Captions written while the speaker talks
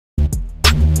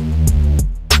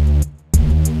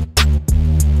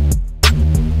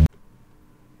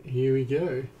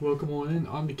go. Welcome on in.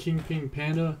 I'm the Kingpin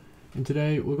Panda, and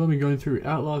today we're going to be going through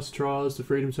Outlast Trials, the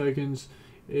Freedom Tokens.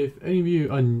 If any of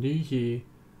you are new here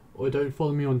or don't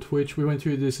follow me on Twitch, we went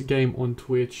through this game on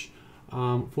Twitch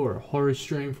for a horror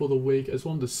stream for the week as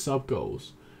one of the sub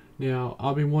goals. Now,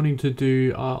 I've been wanting to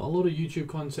do a lot of YouTube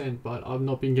content, but I've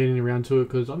not been getting around to it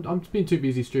because I'm been too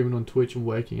busy streaming on Twitch and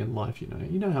working in life, you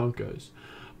know how it goes.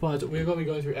 But we're going to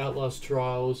be going through Outlast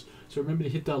Trials, so remember to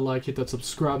hit that like, hit that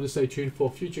subscribe to stay tuned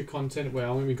for future content where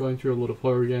I'm going to be going through a lot of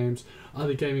horror games,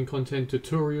 other gaming content,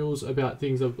 tutorials about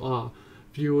things that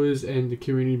viewers and the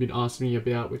community have been asking me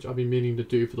about, which I've been meaning to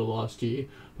do for the last year.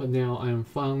 But now I am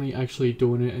finally actually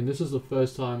doing it, and this is the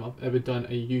first time I've ever done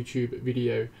a YouTube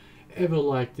video ever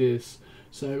like this.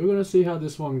 So we're going to see how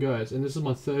this one goes, and this is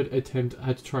my third attempt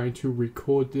at trying to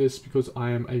record this because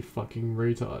I am a fucking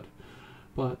retard.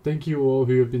 But thank you all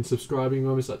who have been subscribing. We're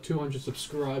almost at 200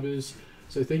 subscribers,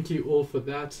 so thank you all for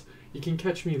that. You can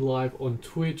catch me live on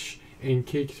Twitch and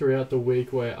Kick throughout the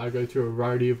week, where I go through a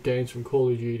variety of games from Call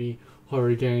of Duty,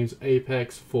 horror games,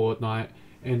 Apex, Fortnite,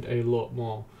 and a lot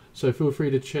more. So feel free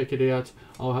to check it out.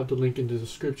 I'll have the link in the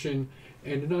description.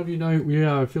 And none of you know, we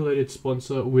are affiliated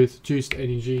sponsor with Juiced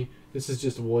Energy. This is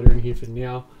just water in here for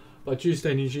now, but Juiced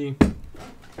Energy,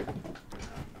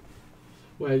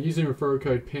 we're using referral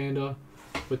code PANDA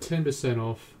for 10%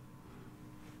 off.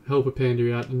 Help a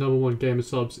panda out, the #1 gamer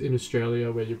subs in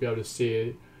Australia, where you'll be able to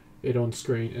see it on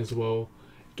screen as well.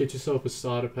 Get yourself a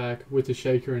starter pack with a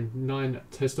shaker and 9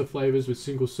 tester flavors with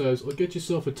single serves, or get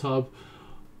yourself a tub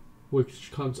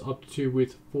which comes up to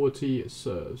with 40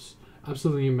 serves.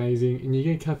 Absolutely amazing, and you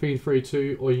get caffeine free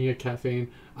too, or you can get caffeine.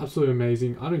 Absolutely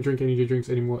amazing. I don't drink energy drinks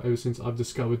anymore ever since I've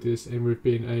discovered this, and we've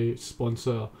been a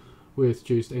sponsor with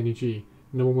Juiced Energy,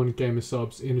 #1 gamer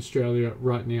subs in Australia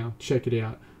right now. Check it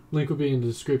out. Link will be in the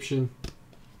description.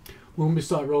 When we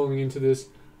start rolling into this,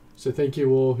 so thank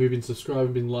you all who've been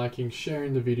subscribing, been liking,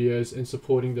 sharing the videos, and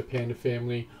supporting the Panda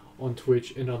family on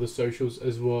Twitch and other socials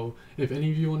as well. If any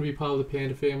of you want to be part of the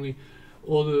Panda family,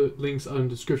 all the links are in the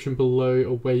description below,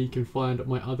 or where you can find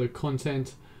my other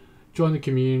content. Join the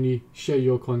community, share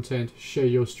your content, share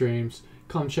your streams,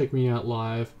 come check me out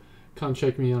live, come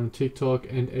check me out on TikTok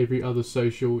and every other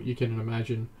social you can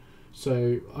imagine.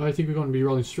 So I think we're going to be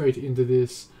rolling straight into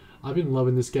this. I've been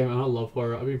loving this game, and I love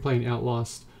horror. I've been playing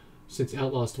Outlast since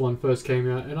Outlast 1 first came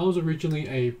out, and I was originally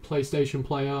a PlayStation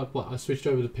player, but I switched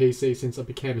over to PC since I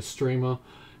became a streamer,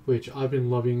 which I've been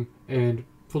loving, and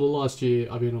for the last year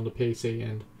I've been on the PC.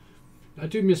 And I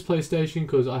do miss PlayStation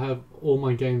because I have all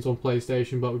my games on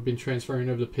PlayStation, but we've been transferring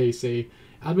over to PC.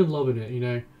 I've been loving it, you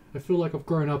know. I feel like I've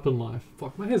grown up in life.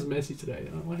 Fuck, my hair's messy today.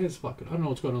 My hair's fucking, I don't know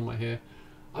what's going on with my hair.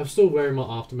 I'm still wearing my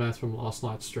aftermath from last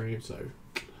night's stream, so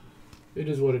it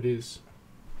is what it is.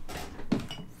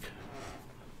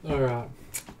 Alright,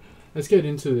 let's get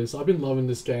into this. I've been loving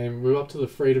this game. We're up to the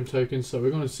freedom tokens, so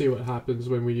we're going to see what happens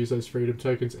when we use those freedom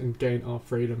tokens and gain our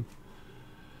freedom.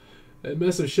 A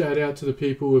massive shout out to the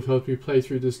people who have helped me play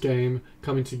through this game,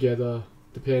 coming together,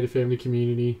 the Panda family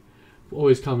community,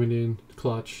 always coming in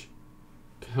clutch,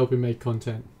 helping make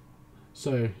content.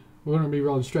 So we're going to be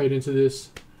rolling straight into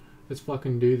this. Let's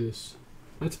fucking do this.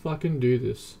 Let's fucking do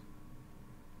this.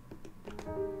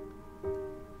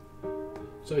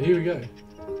 So here we go.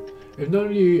 If none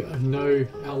of you know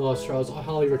Outlast Trials, I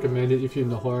highly recommend it if you're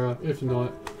into horror. If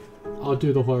not, I'll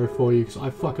do the horror for you because I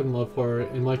fucking love horror,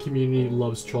 and my community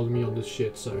loves trolling me on this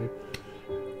shit. So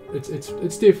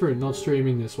it's different not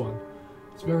streaming this one.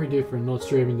 It's very different not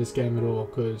streaming this game at all,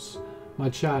 because my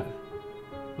chat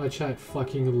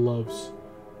fucking loves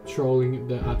trolling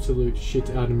the absolute shit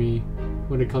out of me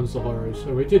when it comes to horrors.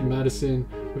 So we did Madison.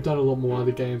 We've done a lot more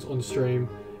other games on stream,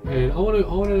 and I want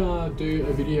to do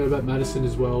a video about Madison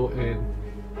as well. And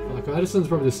like, Madison's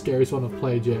probably the scariest one I've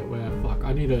played yet, where fuck,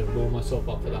 I need to warm myself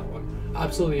up for that one.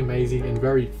 Absolutely amazing and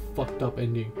very fucked up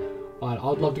ending. But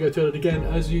I'd love to go through it again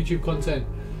as YouTube content.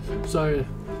 So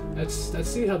let's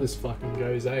see how this fucking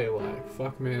goes, eh? Like,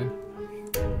 fuck man.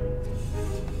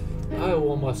 I'll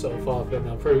warm myself up, and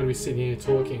I'm probably gonna be sitting here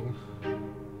talking,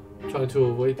 trying to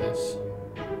avoid this.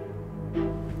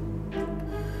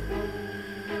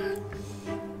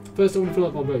 First I want to fill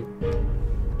up my boat.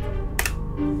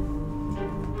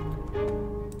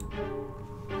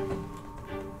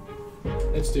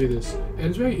 Let's do this. And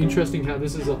it's very interesting how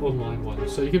this is an online one.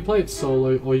 So you can play it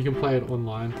solo, or you can play it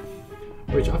online,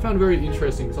 which I found very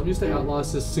interesting because I'm used to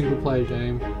Outlast, this single player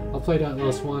game. I played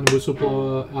Outlast 1,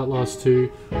 Whistleblower, Outlast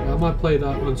 2. I might play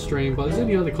that on stream, but if there's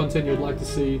any other content you'd like to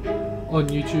see on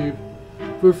YouTube,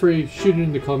 feel free, shoot it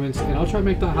in the comments, and I'll try and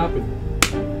make that happen.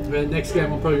 The next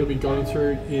game I'm probably going to be going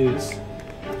through is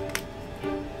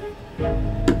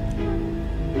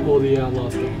all the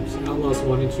Outlast games. Outlast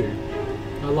 1 and 2.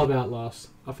 I love Outlast.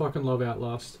 I fucking love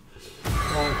Outlast.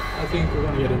 I think we're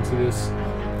gonna get into this.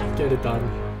 Get it done.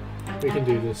 We can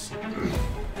do this.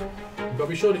 But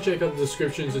be sure to check out the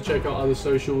descriptions and check out other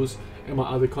socials and my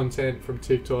other content from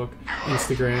TikTok,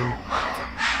 Instagram.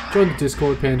 Join the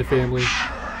Discord Panda family,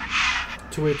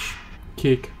 Twitch,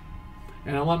 Kick,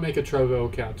 and I might make a Trovo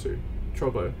account too.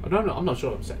 Trovo. I don't know. I'm not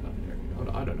sure I'm saying that here.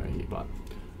 I don't know here, but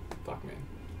fuck man.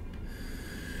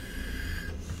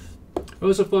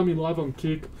 Also find me live on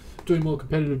Kick, doing more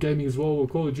competitive gaming as well. We're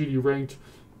Call of Duty ranked,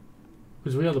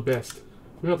 because we are the best.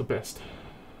 We are the best.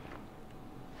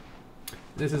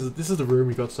 This is the room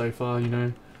we got so far. You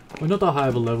know, we're not that high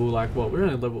of a level. Like what? We're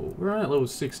at level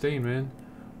 16, man.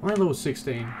 We're at level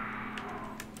 16.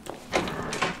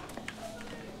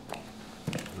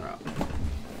 Alright.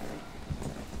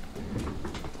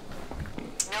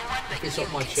 Piss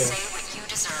up my chest.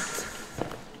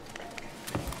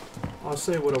 I'll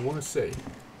say what I want to say.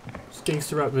 This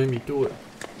gangster rap made me do it.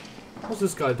 What's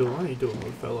this guy doing? How you doing,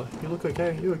 little fella? You look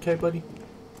okay? You okay, buddy?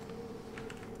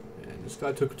 And this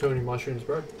guy took 20 mushrooms,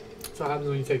 bro. That's what happens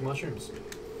when you take mushrooms.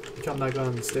 You come back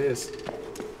down the stairs.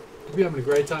 We're having a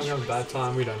great time, we're having a bad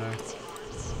time, we don't know.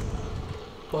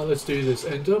 But let's do this.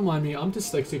 And don't mind me, I'm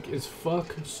dyslexic as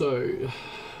fuck, so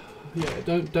yeah,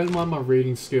 don't mind my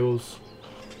reading skills.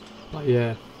 But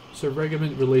yeah. So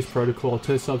regiment release protocol,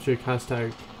 test subject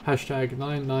hashtag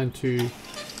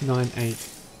 99298.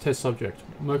 Test subject.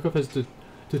 Murkoff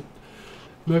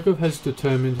has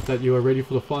determined that you are ready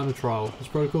for the final trial. This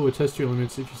protocol will test your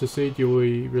limits. If you succeed, you will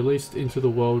be released into the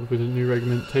world with a new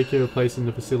regiment. Take your place in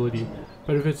the facility.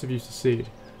 Benefits if you succeed.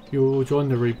 You will join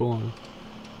the reborn.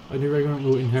 A new regiment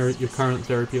will inherit your current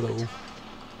therapy level.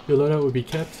 Your loadout will be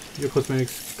kept. Your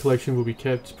cosmetics collection will be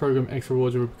kept. Program X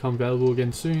rewards will become valuable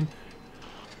again soon.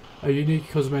 A unique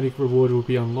cosmetic reward will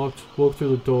be unlocked. Walk through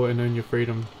the door and earn your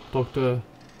freedom. Dr.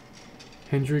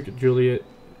 Hendrik Juliet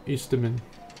Easterman.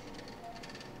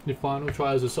 Your final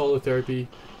trials of solo therapy.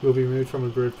 You will be removed from a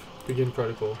group. Begin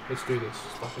protocol. Let's do this.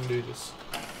 Let's fucking do this.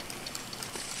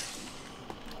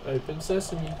 Open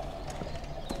sesame.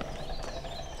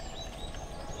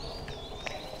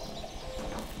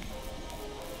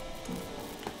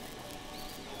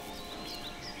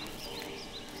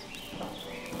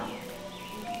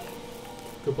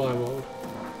 Goodbye, world.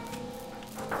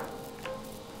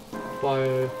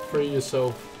 Bio, free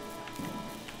yourself.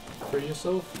 Free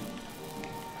yourself?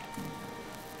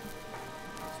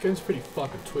 This game's pretty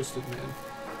fucking twisted, man.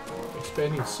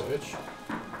 Expanding search.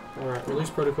 Alright, release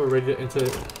protocol ready to enter.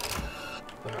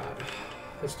 Alright,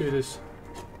 let's do this.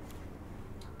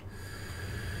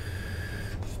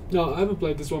 No, I haven't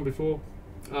played this one before.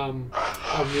 I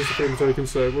haven't used the freedom token,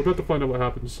 so we're about to find out what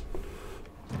happens.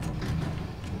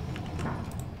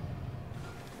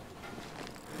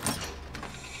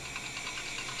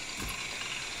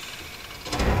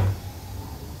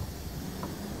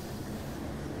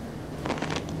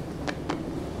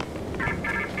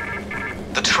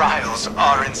 Trials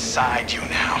are inside you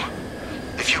now.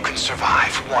 If you can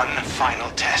survive one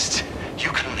final test, you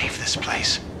can leave this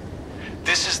place.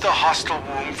 This is the hostile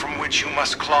womb from which you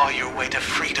must claw your way to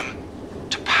freedom,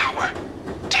 to power,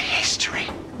 to history.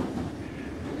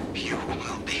 You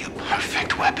will be a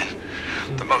perfect weapon,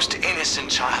 the most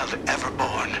innocent child ever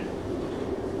born.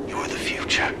 You're the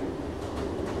future.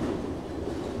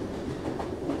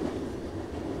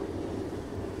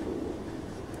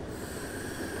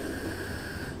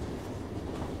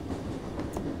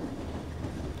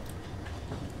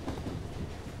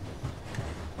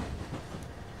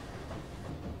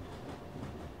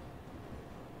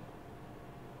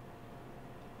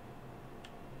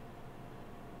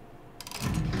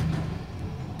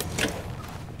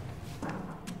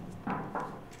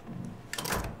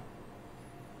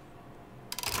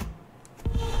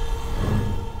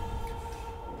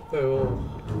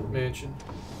 Mansion.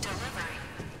 Delivery.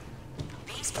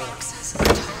 These boxes are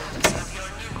tokens of your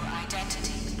new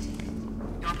identity.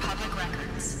 Your public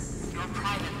records. Your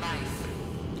private life.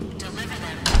 Deliver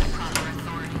them to the proper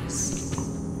authorities.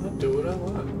 I'll do what I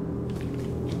want.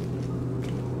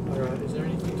 Alright, is there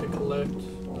anything to collect?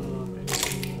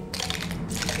 Anything?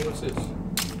 What's this?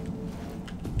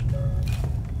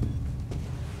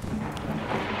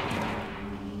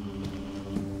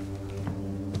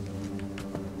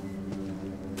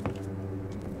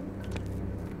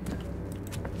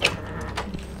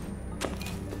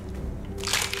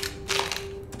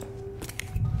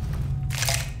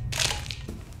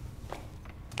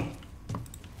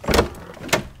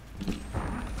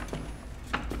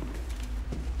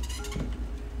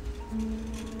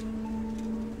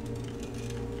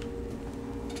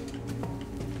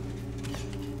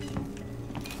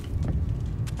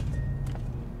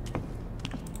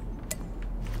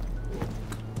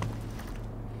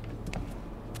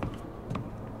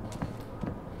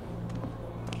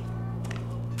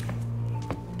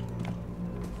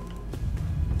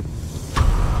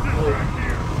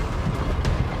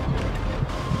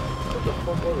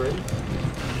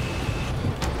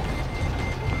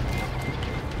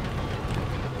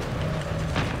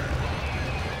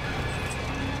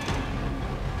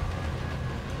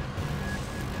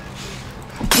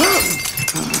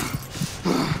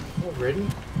 ready?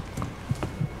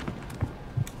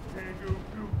 Can't go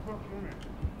too fucking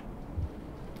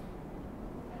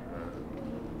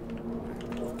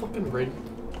it. Fucking ready.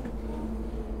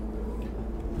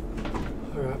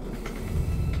 Alright.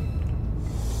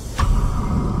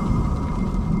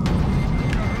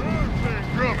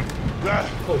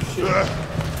 Oh shit.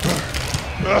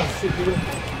 Oh shit, dude.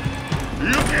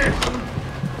 You can.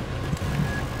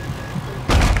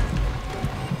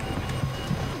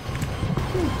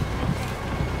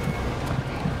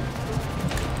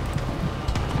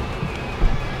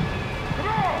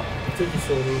 I think he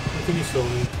saw me. I think he saw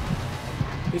me.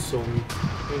 He saw me.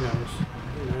 He knows.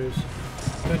 He knows.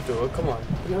 Don't do it. Come on.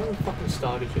 We haven't fucking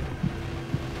started yet.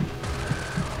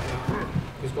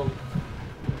 He's gone.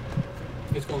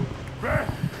 He's gone.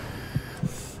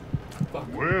 Fuck.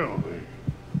 Well, then.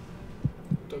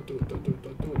 Don't do it. Don't do it.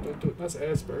 Don't do it. Don't do it. That's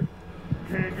ass, bro.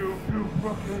 Can't go too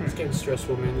fucking It's it. getting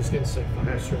stressful, man. It's getting so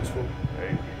fucking stressful.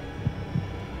 Hey.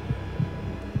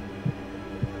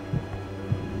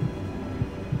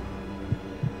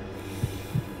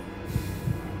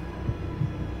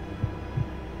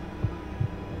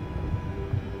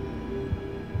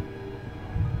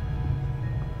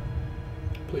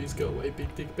 Please go away,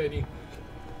 Big Dick Benny.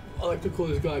 I like to call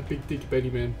this guy Big Dick Benny,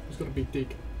 man. He's got a big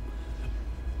dick.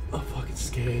 I'm fucking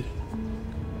scared.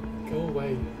 Go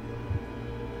away.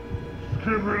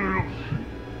 Give me a little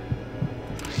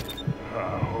seat.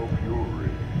 I hope you're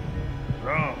ready.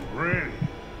 I'm ready.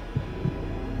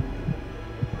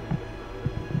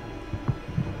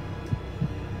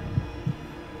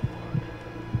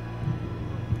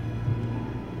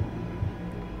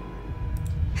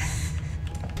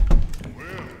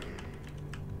 Well,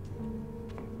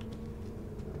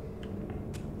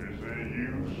 is that you,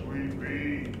 sweet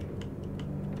pea?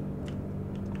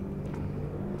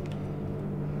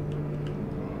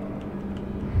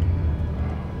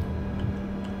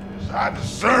 I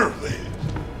deserve this.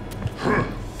 Huh.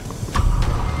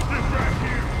 Get back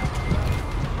here.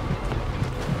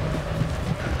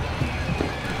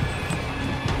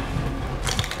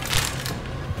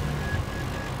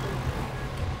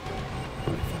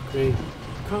 Fuck me.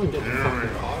 Can't get the fucking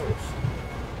virus.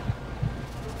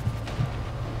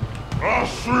 I'll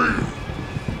see you.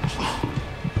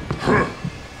 Huh.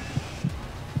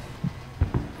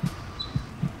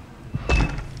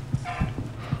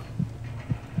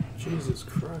 Jesus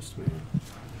Christ, man.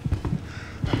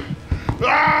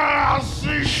 I'll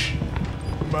see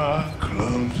my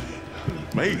clumsy.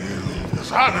 Maybe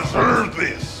because I deserve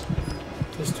this.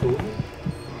 There's two of them?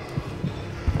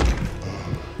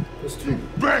 There's two.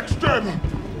 Backstabbing,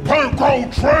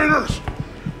 punk-old traitors.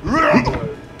 No.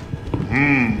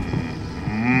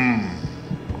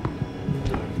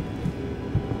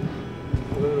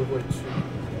 A little of which.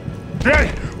 Hey,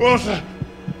 what's that?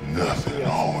 Nothing,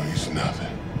 always nothing.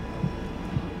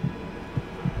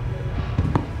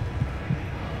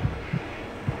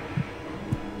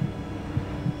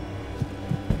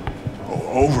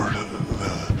 Over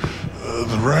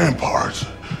the ramparts,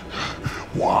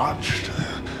 watched.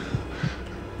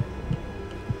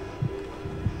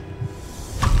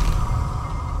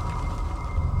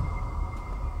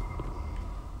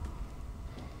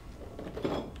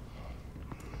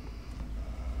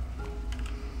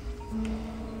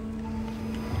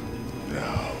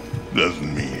 No,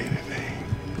 doesn't mean anything.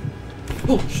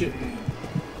 Oh shit.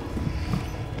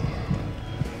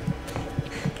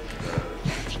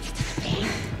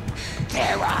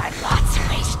 There are lots of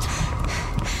ways to.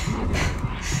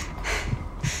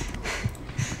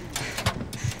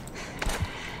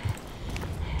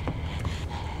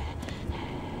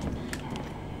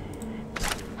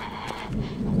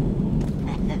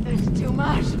 There's too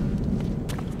much.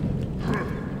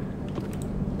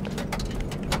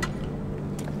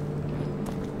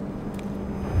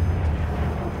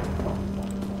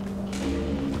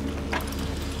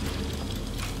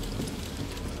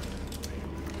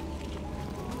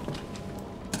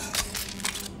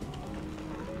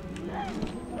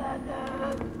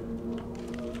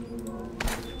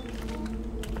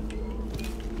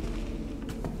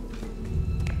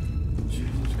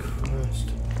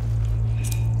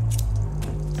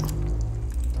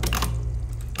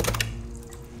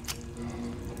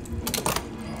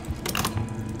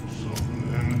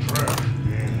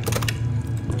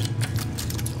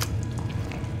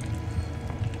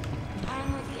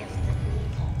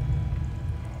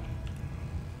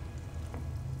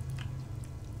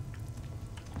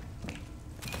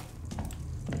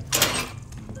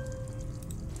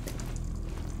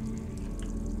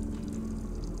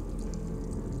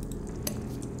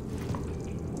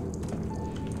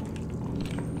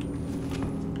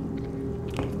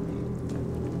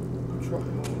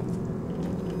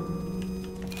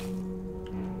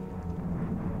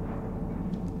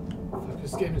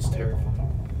 This game is terrifying.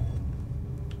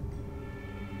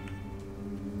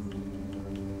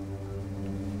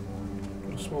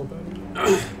 Got a small battery.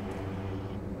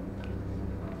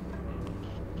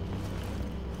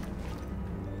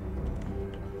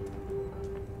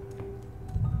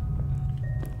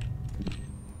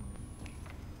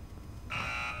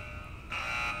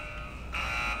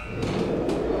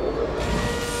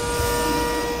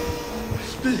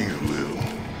 Stings a little,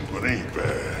 but ain't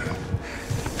bad.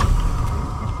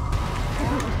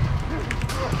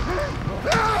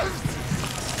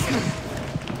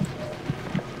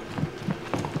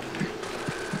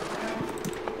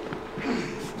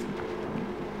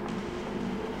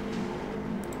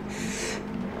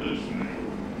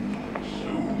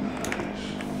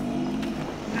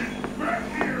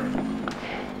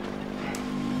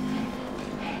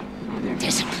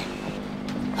 Discipline.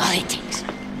 All it takes.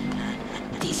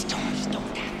 These storms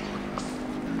don't have lurks.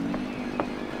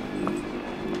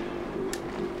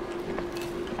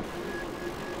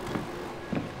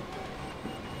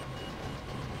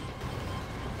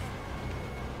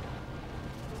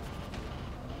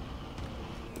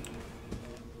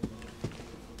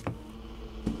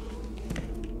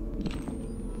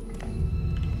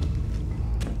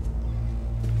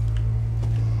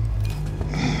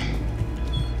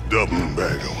 Doubling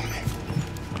back on me.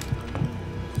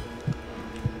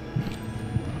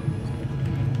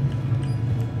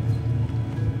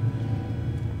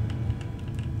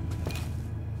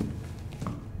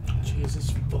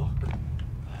 Jesus fuck.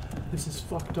 This is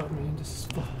fucked up, man. This is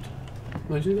fucked.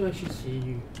 Imagine they actually hear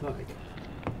you, like,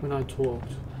 when I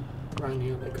talked right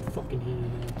now, they could fucking hear you,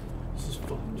 man. This is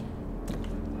fucked.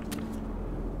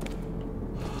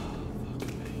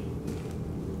 Fucking me.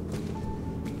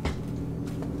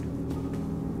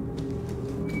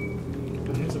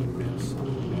 But here's a mess. I'm a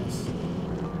mess.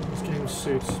 This game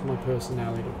suits my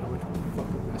personality to how much of a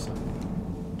fucking mess I am.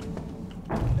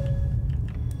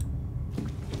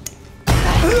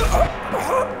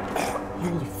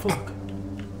 Holy fuck.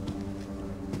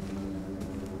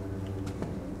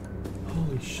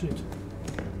 Holy shit.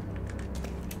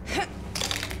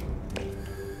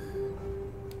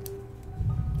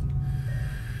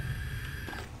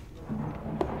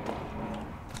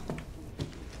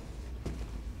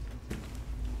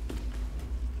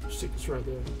 Stick this right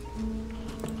there.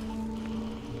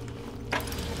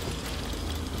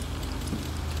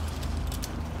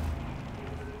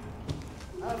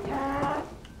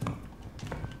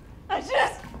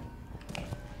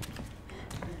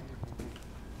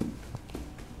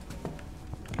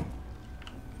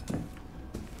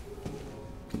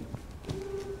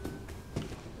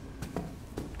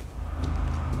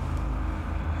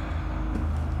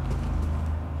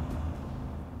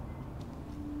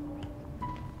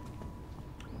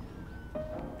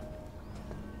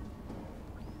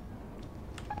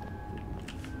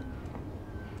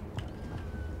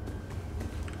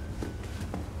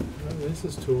 This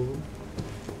is two of them.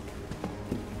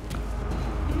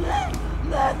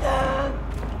 God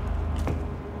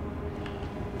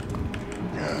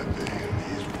damn,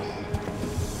 he's wrong.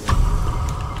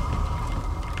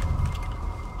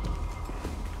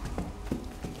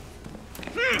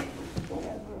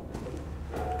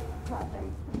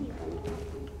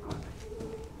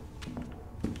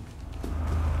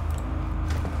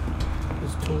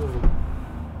 There's two of them.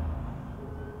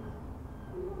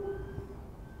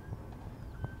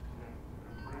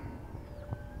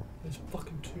 There's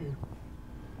fucking two.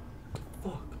 What the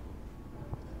fuck?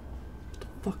 What the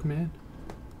fuck, man?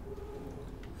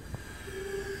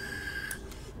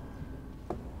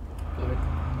 Like,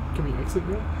 can we exit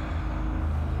now?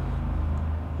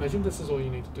 Imagine this is all you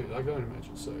need to do. I don't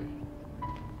imagine so.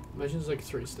 Imagine it's like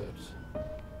 3 steps.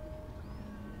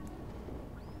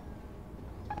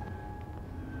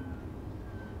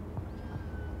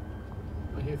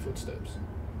 I hear footsteps.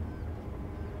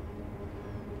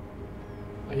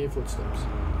 I hear footsteps.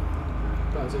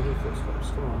 Guys, I hear footsteps.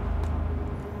 Come on.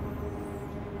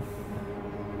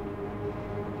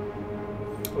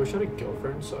 I wish I had a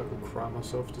girlfriend so I could cry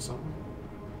myself to something.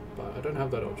 But I don't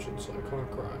have that option, so I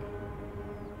can't cry.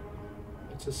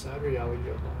 It's a sad reality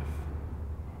of life.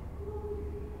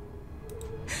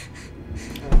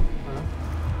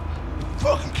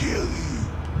 Fucking kill you.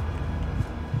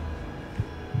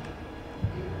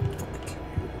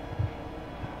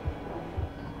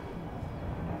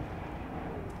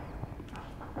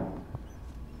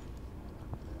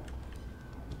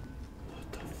 What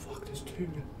the fuck? There's two.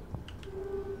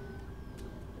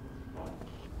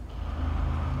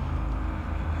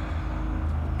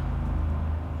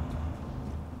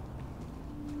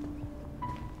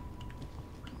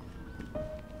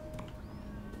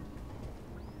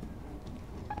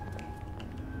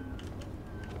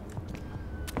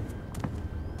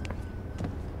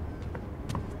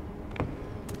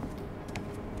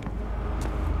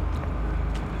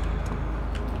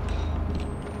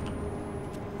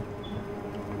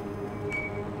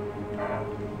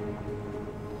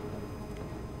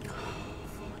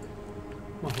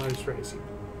 heart's racing.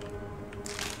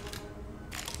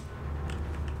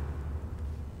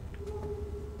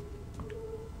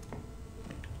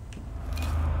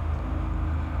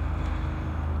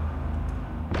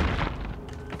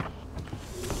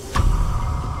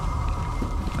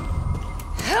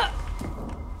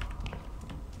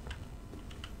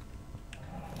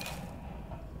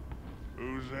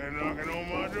 Who's there knocking on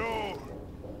my door?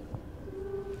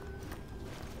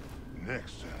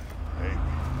 Next time, maybe.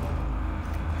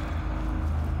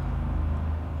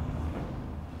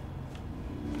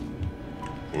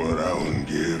 What I wouldn't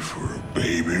give for a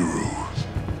baby Ruth.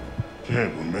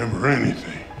 Can't remember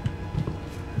anything.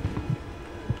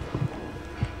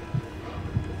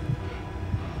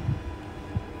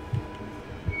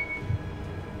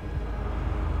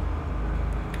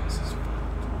 This is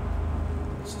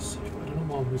safe. I don't know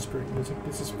why I'm whispering.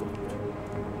 This is fucked.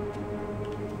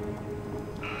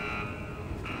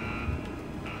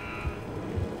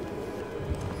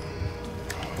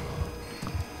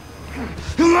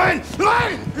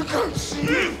 Line! You can't see me!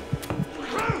 You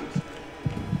can't!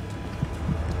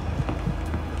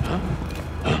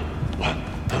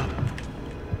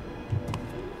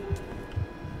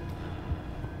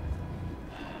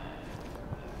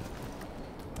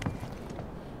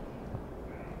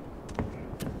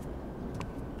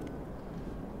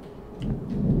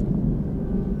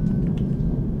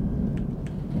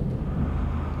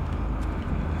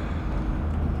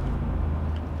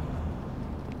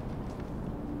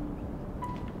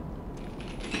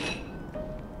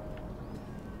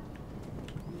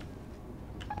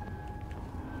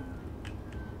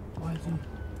 Why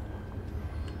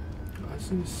is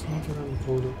he sneaking around the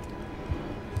corner?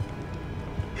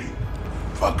 Hey,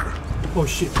 fucker! Oh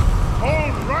shit.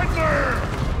 Hold right there!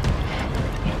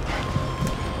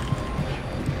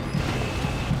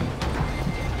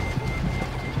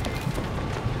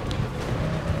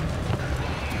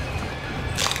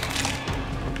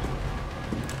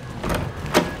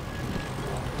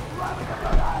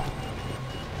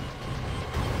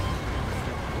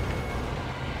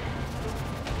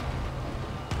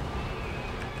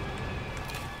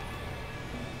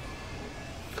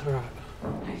 Alright.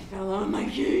 I fell on my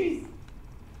keys.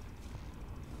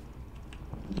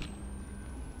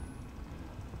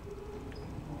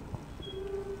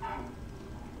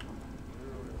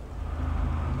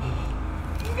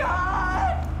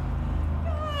 God!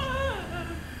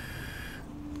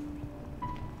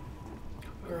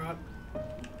 Alright.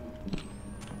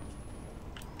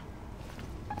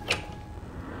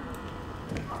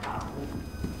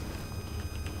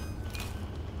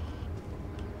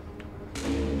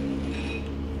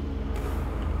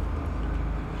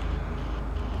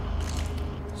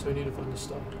 So we need to find the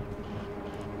star.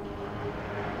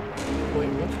 Wait,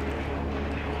 what?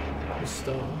 The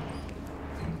star.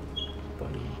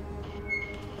 Bunny.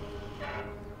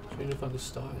 So we need to find the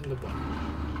star and the bunny.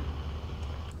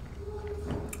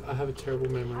 I have a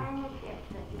terrible memory.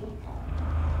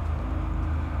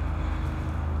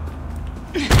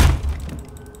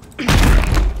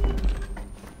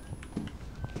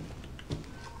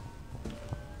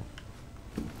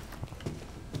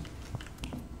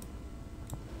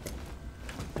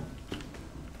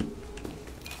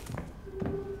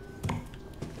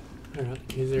 Alright,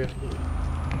 the keys are out here.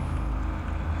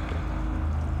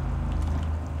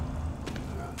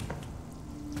 Alright.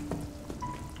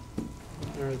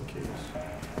 Where are the keys?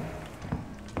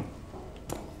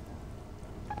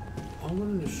 I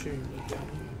wanted to assume they're down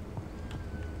here.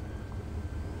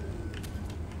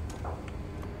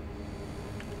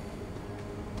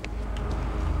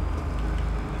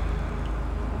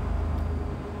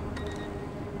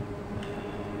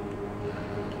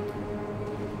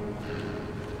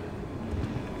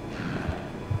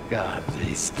 God,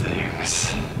 these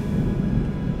things.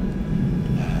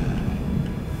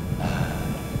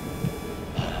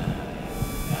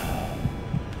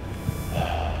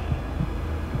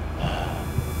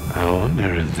 I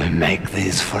wonder if they make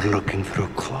these for looking through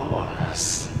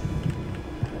claws.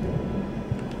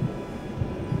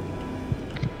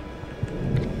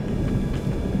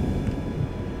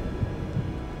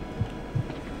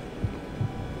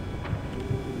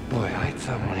 Boy, I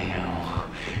tell you,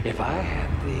 if I had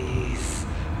these in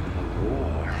the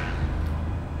war.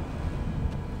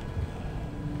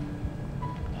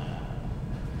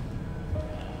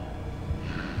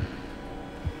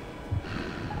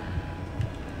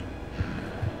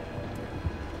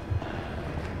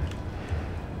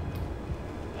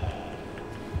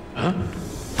 Huh?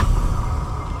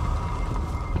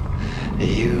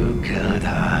 You could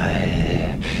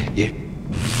hide. You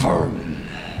vermin.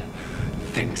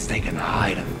 Thinks they can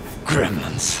hide in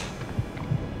gremlins.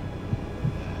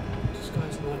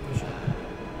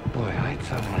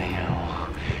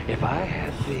 If I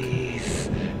had these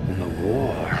in the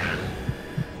war...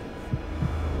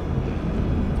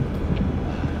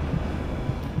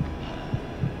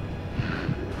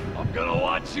 I'm gonna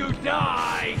watch you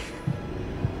die!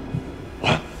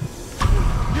 What?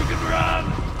 You can run!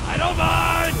 I don't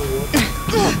mind!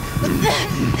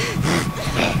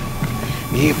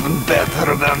 Even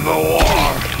better than the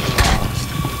war!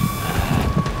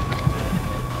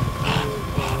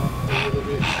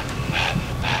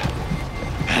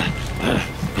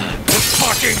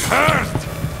 Fucking hurt!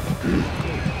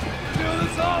 Do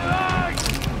this all right!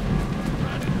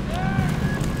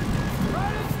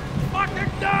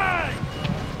 Fucking die!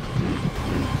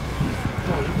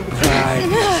 Right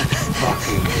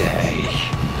fucking day.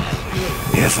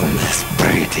 Isn't this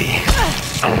pretty?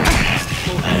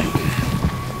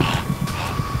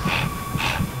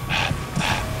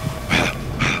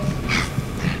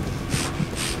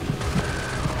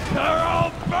 They're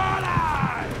all burning!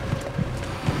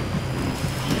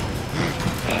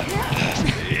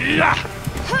 Yeah!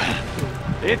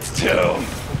 It's too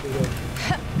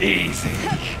easy.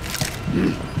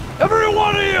 Every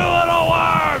one of you little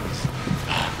worms!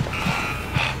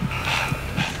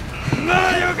 Now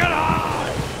you can hide!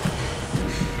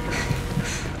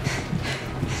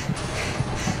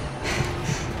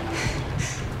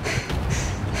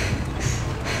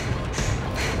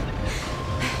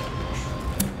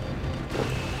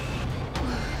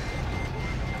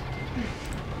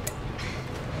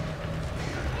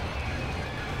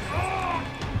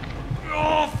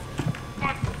 Oh,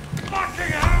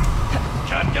 fucking hell!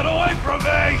 Can't get away from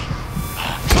me!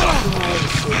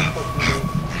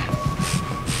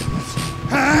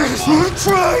 I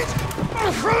tried!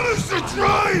 I promise I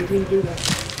tried! Didn't do that.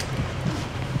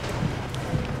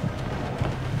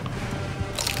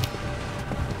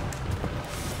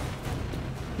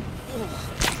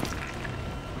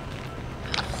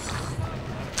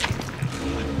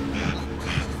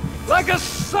 Like a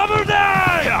summer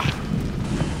day!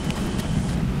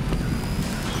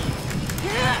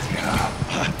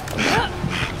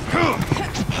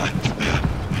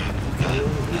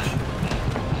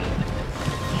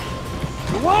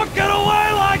 You won't get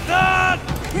away like that!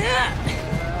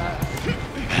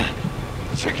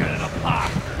 Chicken in a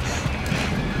pot!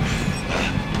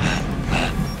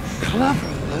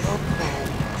 Clever little boy.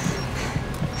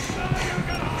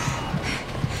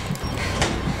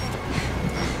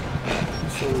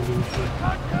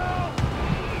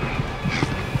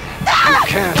 You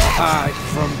can't hide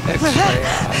from X-ray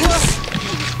eyes.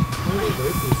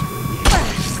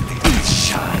 It's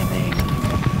shining.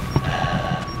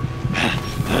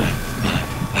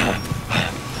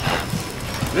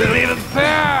 Little even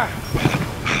fair.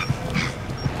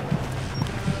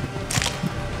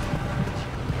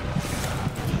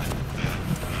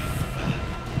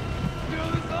 Do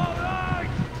this all right.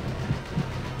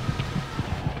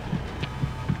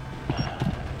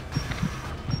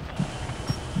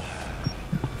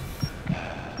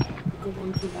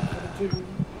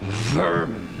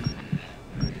 Vermin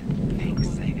thinks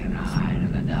they can hide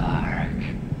in the dark.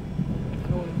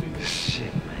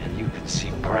 Shit, man, you can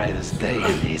see bright as day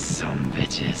in these some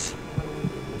bitches.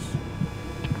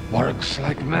 Works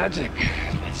like magic,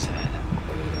 they said.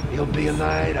 You'll be a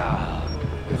night owl.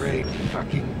 Great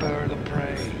fucking bird of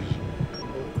prey.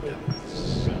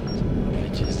 Sons of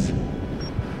bitches.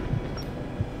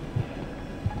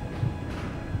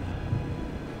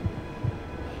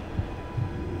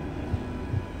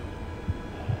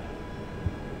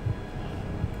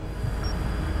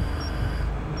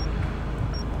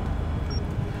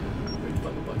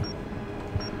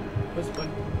 Where's the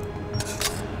button?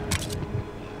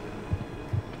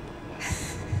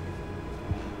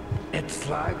 It's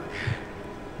like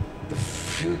the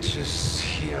future's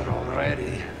here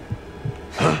already.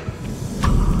 Huh?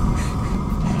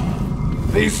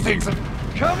 These things are...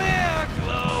 Come here,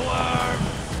 glowworm!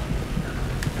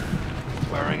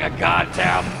 Wearing a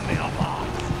goddamn mailbox.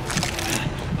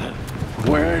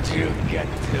 Where'd you get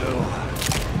to?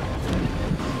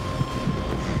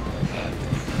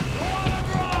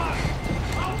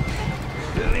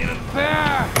 Didn't even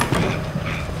fair!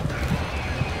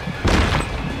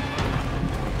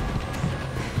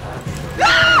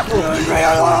 Leave me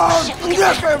alone!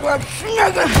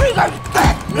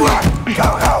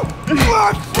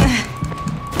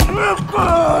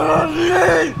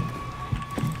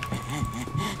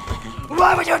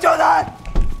 Why would you do that?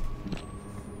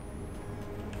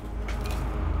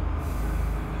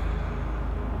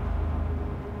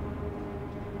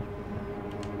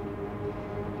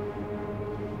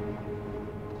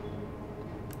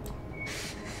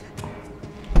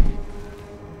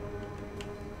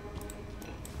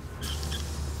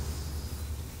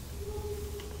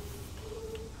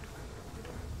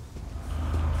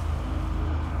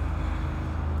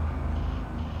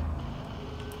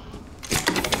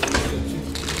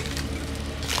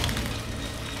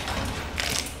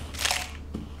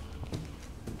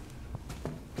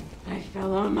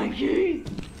 please!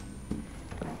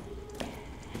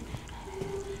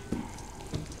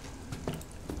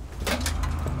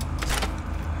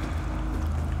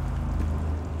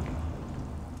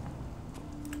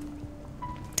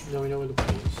 Now we know where the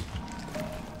body is.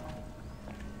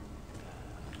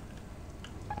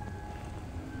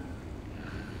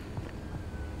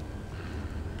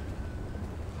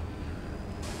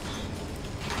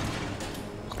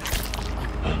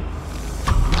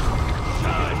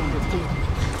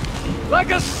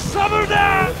 Like a summer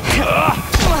day!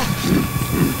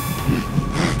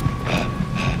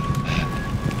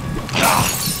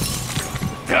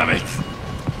 Damn it!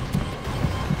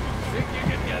 Think you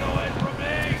can get away from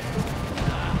me?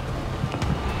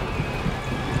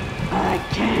 I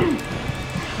can't.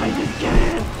 I just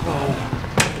can't.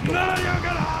 Now you're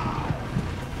gonna...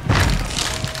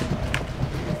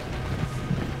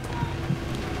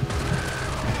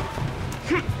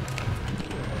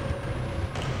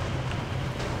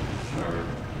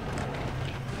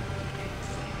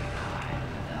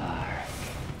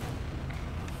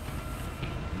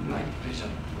 My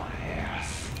vision, my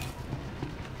ass.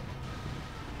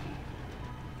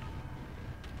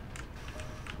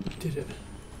 We did it.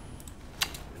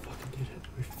 We fucking did it.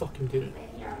 We fucking did it.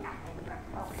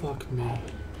 Fuck me.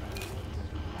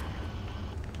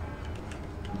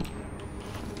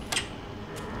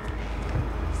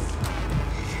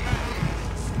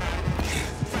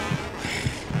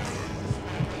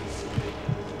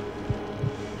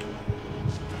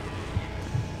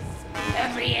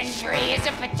 Every injury is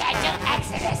a potential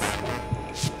exodus.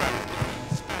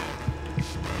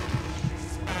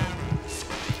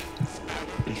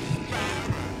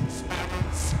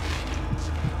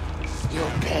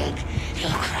 You'll beg,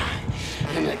 you'll cry,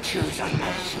 and the tears on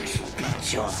my face will be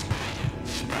joy.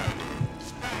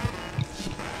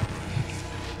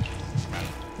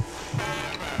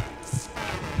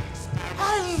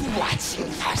 I'm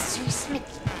watching Pastor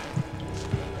Smith.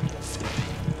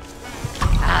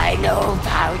 I know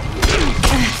about you.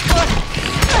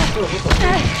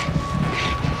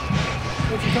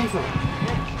 Where'd you come from?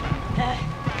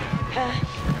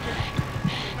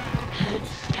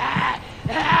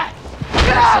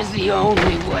 This is the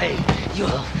only way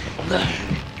you'll learn.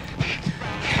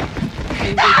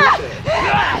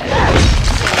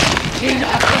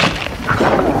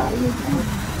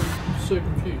 I'm so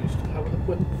confused.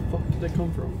 Where the fuck did they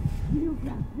come from?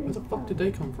 Where the fuck did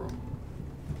they come from?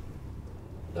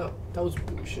 That was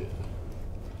bullshit.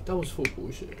 That was full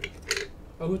bullshit.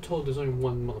 I was told there's only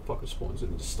one motherfucker spawns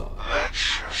in the start. Let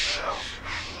yourself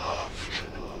be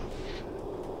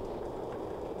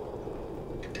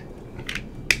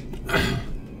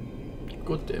loved.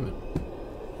 God damn it.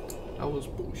 That was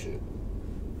bullshit.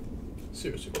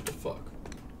 Seriously, what the fuck?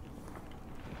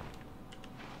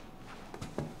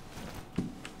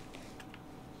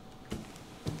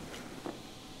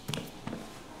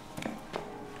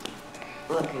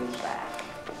 Looking back.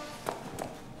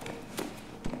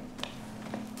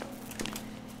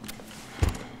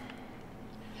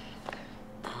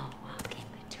 I'll walk in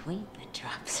between the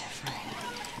drops of rain.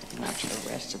 Watch the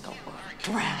rest of the world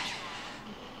drown.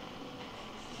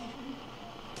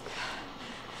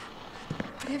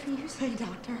 Whatever you say,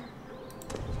 Doctor.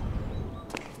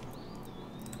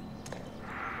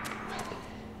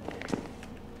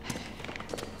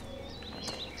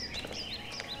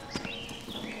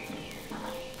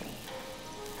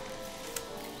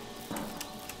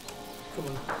 Come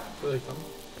on, where they come?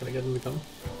 Can I get them to come?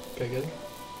 Can I get them?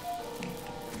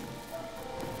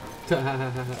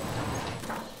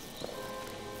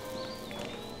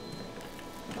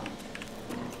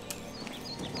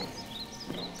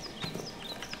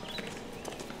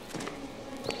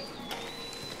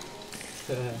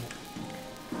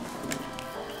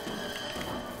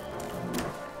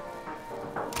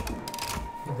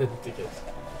 Tickets.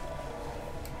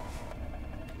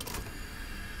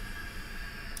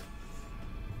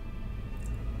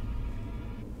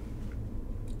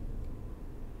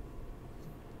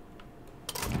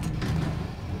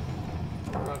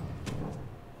 Alright.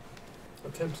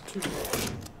 Attempt 2.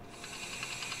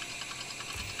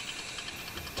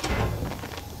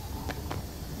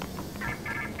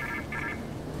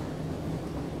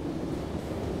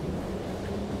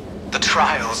 The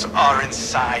trials are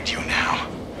inside you now.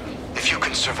 If you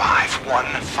can survive one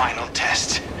final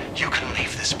test, you can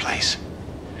leave this place.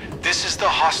 This is the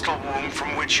hostile womb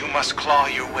from which you must claw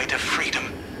your way to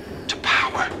freedom, to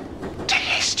power, to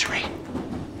history.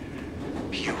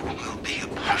 You will be a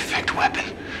perfect weapon,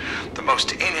 the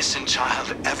most innocent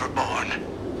child ever born.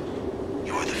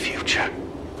 You're the future.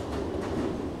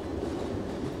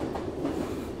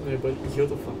 No, but you're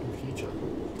the fucking future.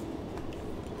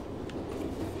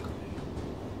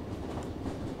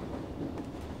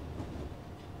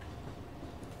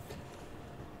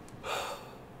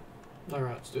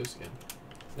 Alright, let's do this again.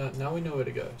 Now we know where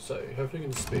to go, so hopefully we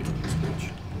can just speed run this bitch.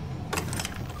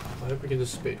 I hope we can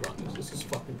just speed run this. Let's just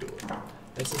fucking do it.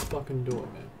 Let's just fucking do it,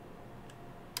 man.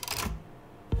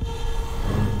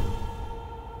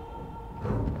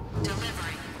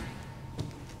 Delivery.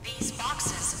 These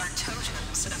boxes are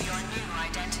totems of your new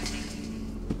identity.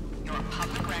 Your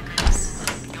public records,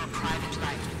 your private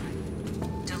life.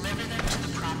 Deliver them to the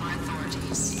proper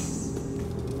authorities.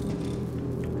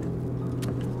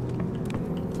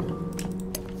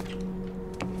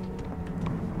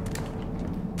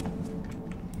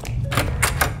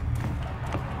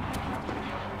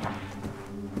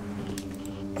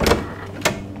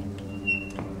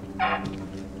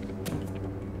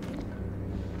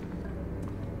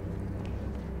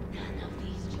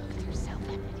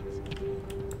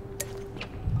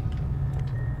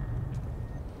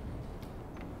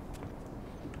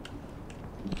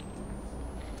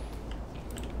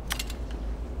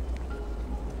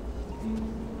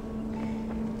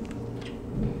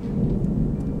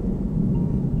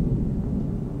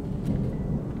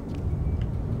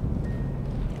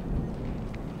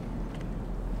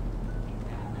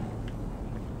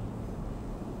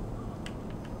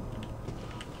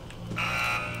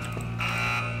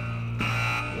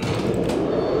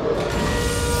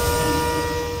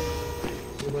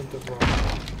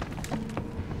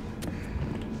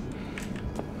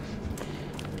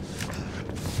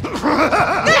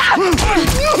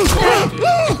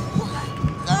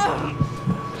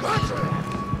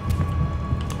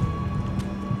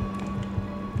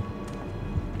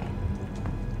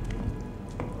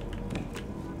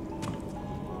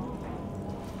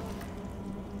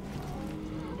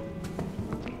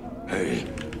 Hey,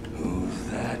 who's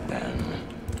that then?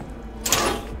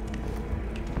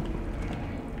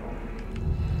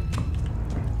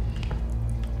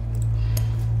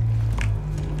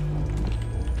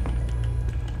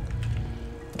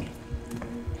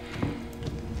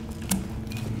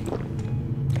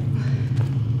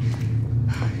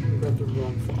 Grab the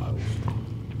wrong files.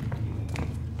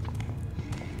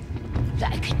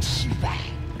 Like a chiva.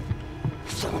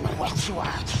 Don't know what you are.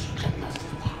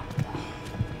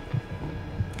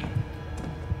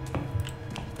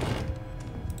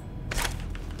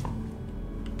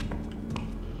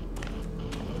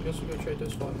 I guess we gotta trade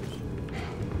those files.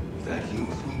 Is that you,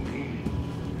 Snoopy?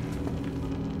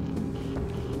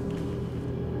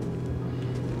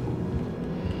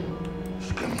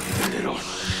 Scummy little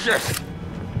shit!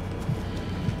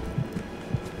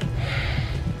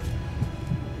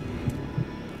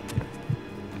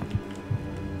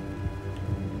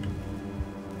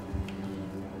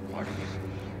 What?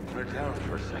 Put it down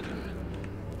for a second.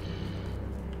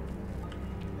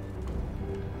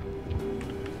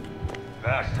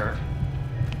 Bastard.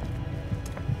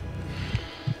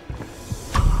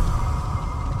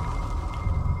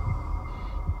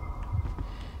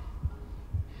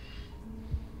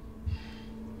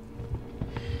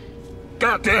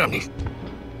 God damn it!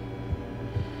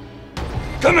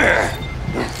 Come here!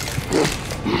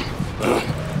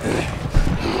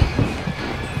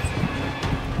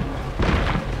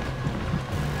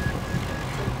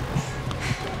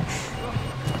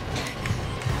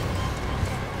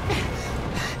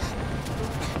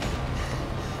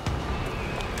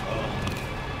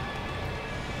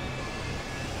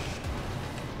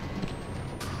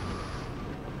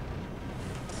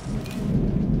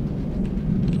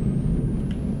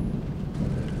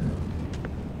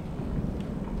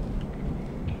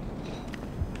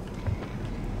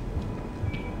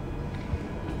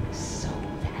 So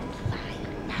that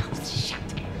lying mouth shut.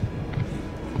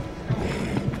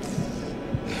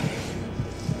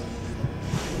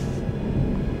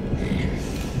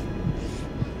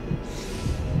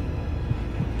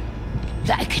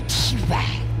 Like a chiva.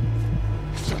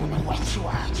 Don't know what you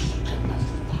are.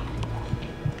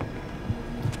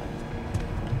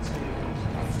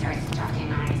 Let's start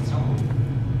stalking our soul.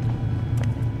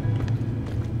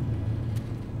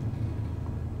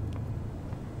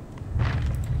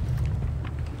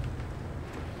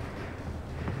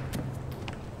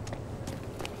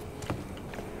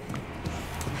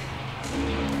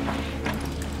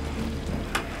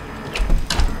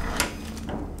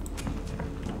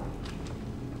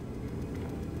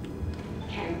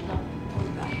 Can't look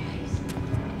with the eyes.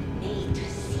 Need to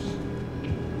see.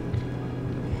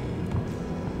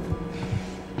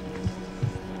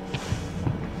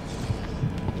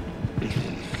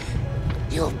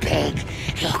 You'll beg,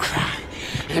 you'll cry,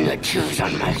 and the tears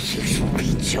on my cheeks will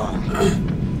be joy.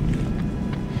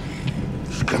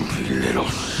 Scummy little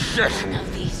shit! None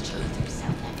of these truths are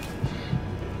self-evident.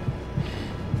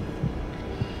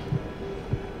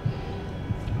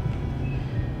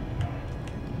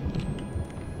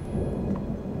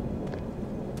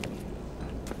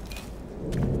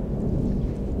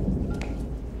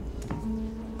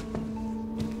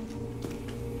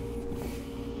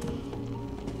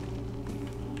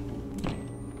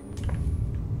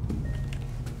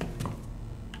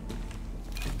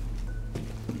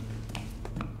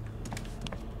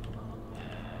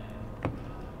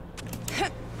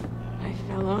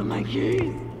 fell on my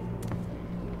keys.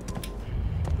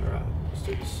 Alright, let's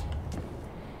do this.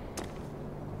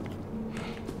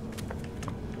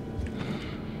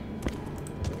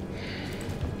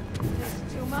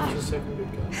 It's too much. There's a second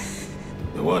good guy.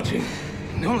 They're watching.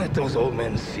 Don't let those old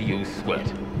men see you sweat.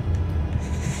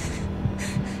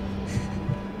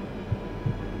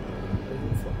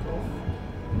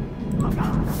 Fuck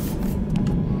off.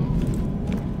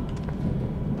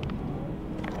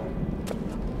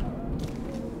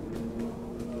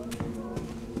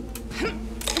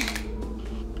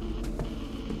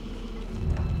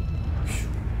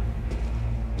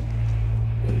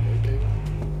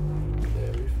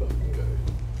 There we fucking go.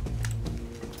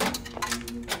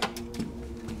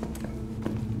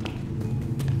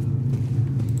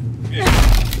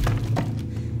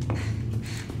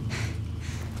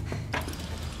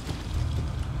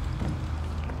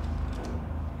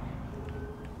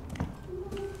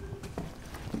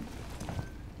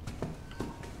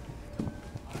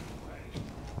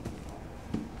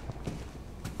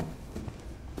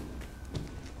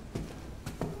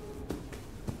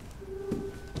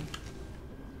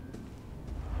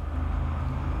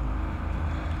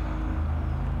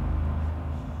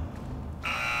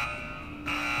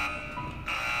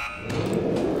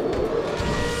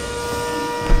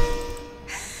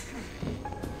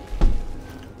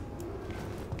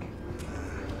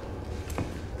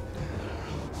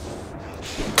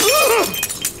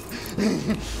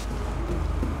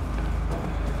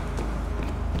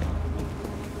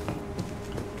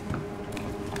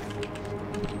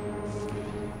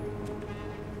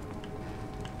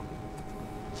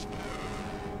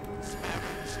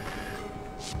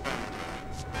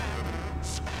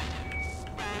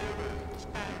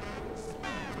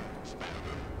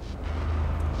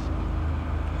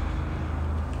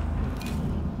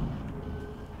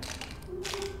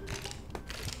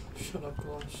 Shut up,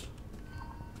 Glass.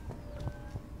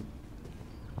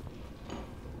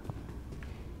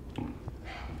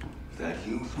 Is that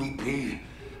you, Sweet Pea?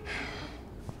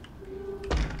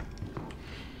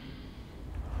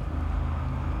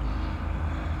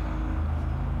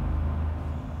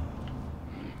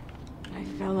 I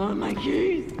fell on my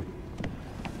keys.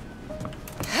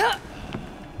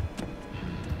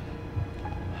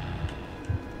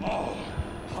 Oh,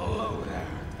 hello there.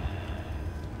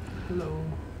 Hello.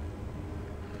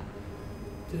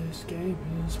 This game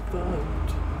is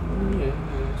fucked.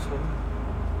 Yeah, so.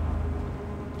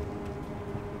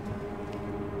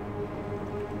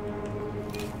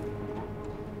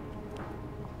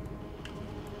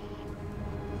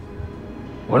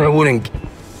 When I wouldn't.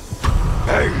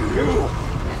 Hey, you!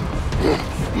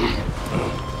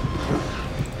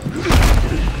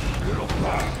 Little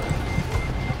bastard!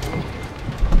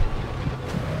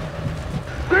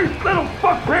 This little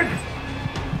fuckpig!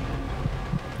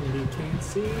 You can't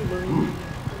see me.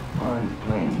 I'm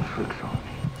playing tricks on me.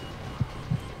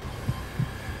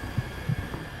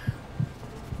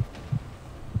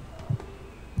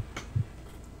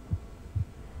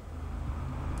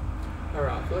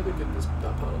 Alright, I feel like we did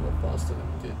that part a lot faster than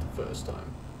we did the first time.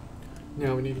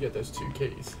 Now we need to get those 2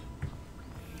 keys.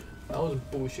 That was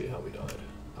bullshit how we died.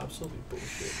 Absolutely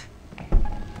bullshit.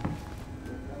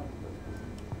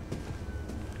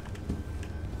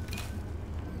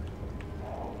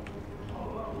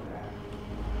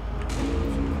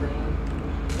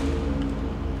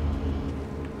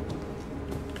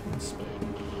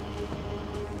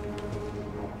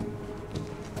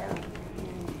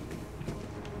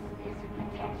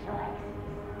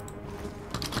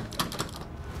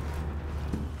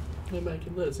 Hey mate,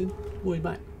 can you let us in? Oi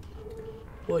mate.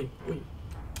 Oi, oi.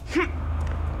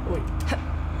 Oi.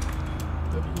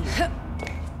 Over here.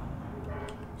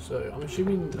 So, I'm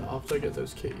assuming after I get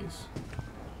those keys,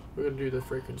 we're gonna do the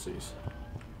frequencies.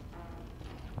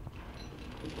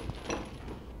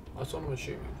 That's what I'm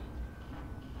assuming.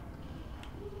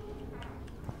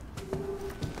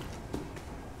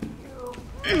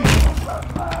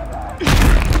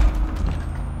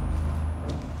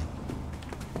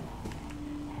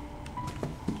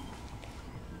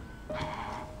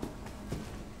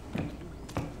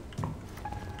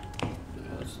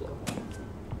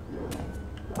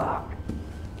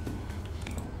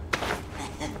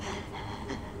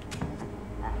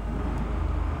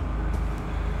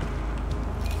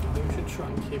 Try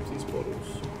and keep these bottles.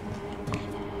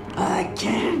 I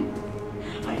can.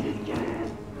 I just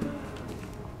can't.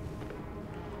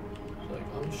 Like,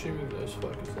 I'm assuming those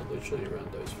fuckers are literally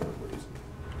around those for a reason.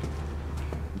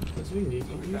 Because we need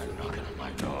to use it. Knocking on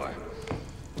my door.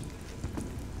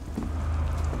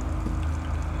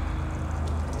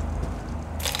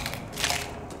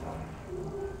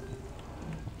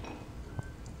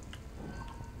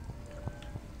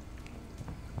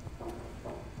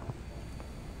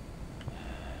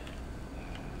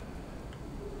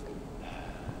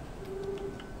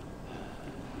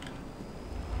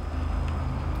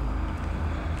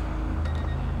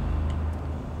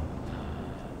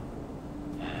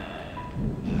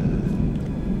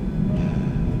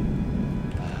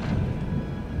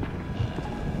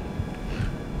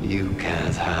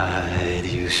 Can't hide,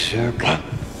 you shirk.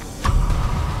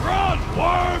 Run,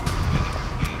 worm!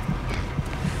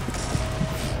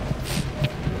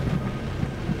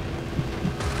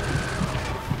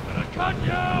 Gonna cut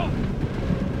you!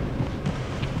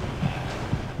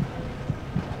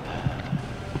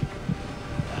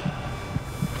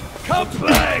 Come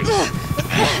play!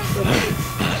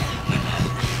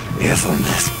 Isn't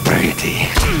this pretty?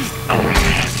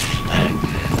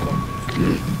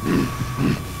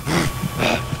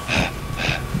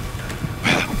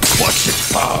 Watch it,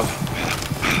 Bob.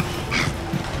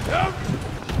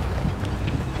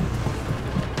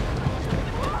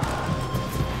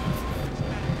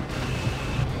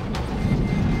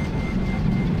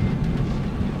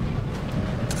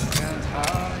 Can't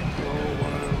hide your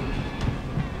world.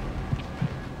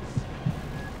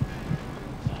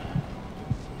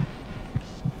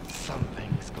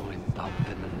 Something's going bump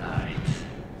in the night.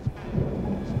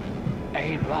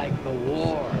 Ain't like the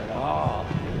war at all.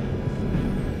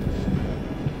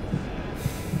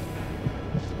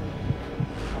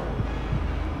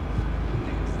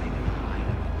 Things they can hide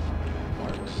them.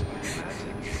 Works like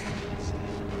magic.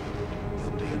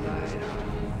 You'll be a night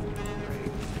owl.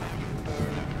 Great fucking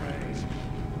bird of prey.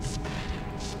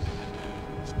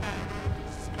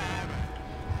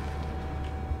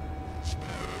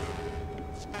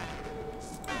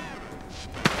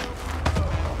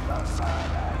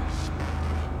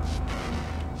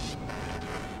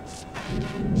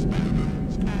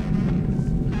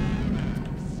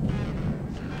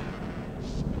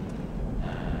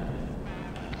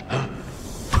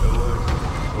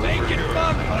 Make it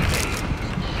fun for me!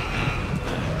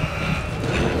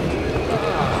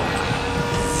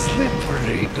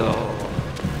 Slippery door.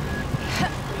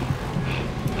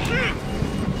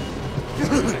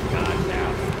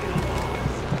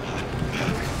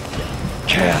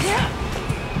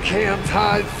 Can't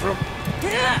hide from...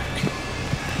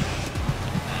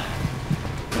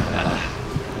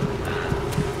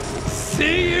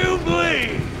 See you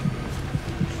bleed!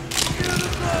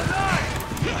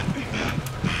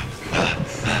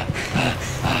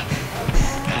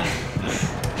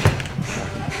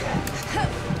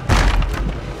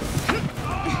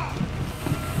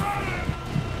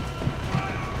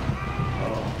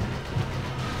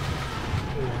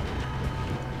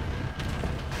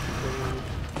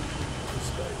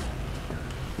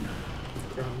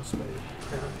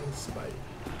 Crown and spade.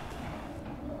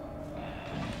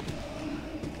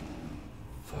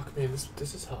 Fuck man,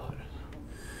 this is hard.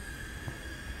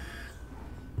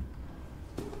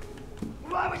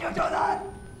 Why would you do that?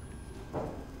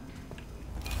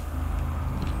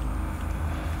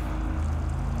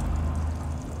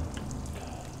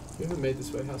 Whoever made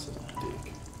this warehouse is a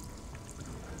dick.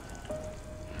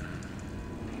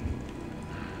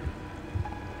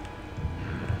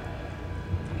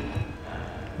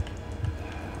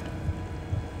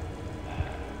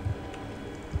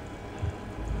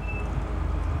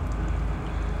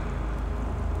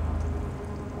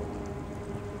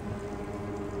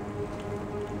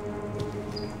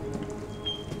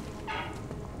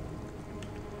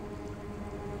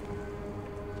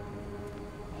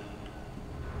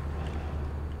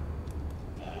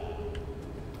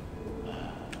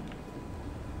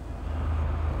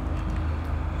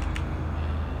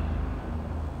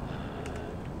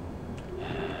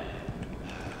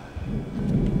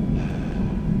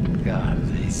 God,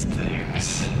 these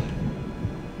things.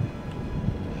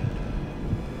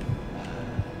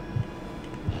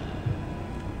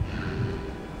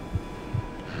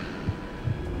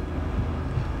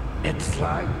 It's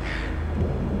like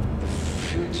the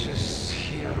future's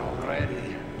here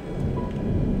already.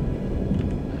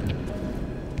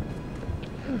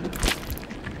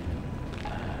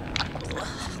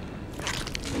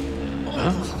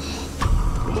 Huh?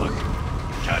 Look,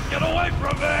 can't get away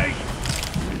from me!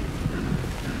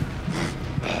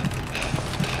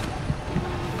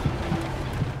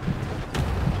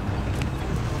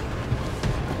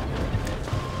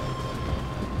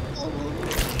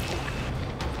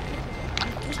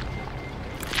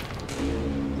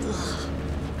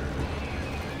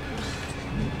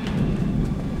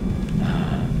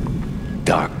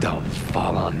 Dark don't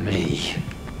fall on me.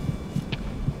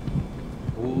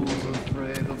 Who's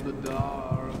afraid of the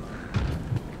dark?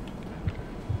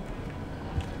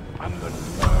 I'm gonna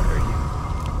murder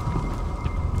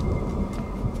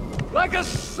you. Like a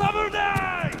summer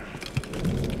day!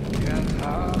 Can't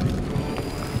hide.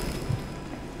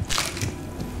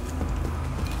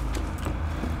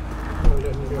 Oh, we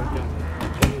don't need to go again.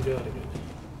 Don't need to do that again.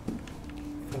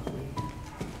 Fuck me.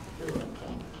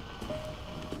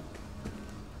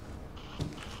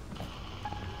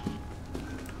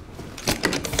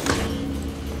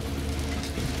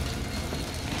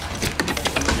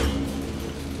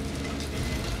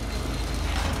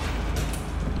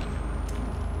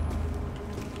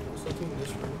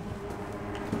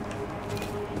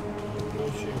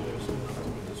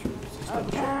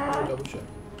 double check. Double check.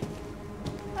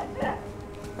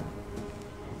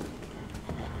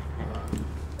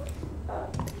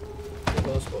 The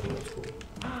last body, that's cool.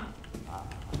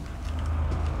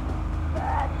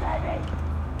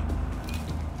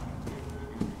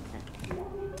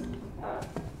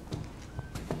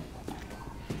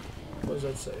 What does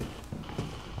that say?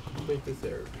 Complete the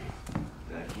therapy.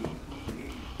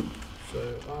 So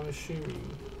I'm assuming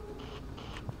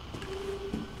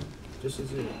this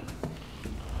is it.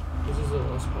 This is the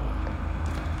last part.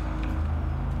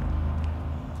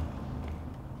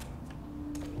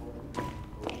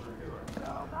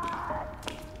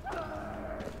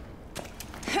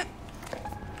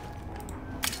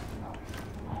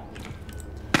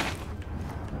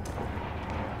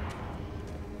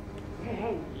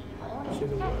 See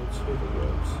the words, hear the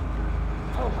words.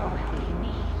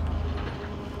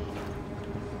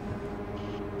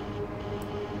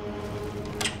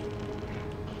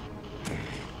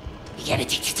 You get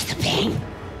addicted to the pain?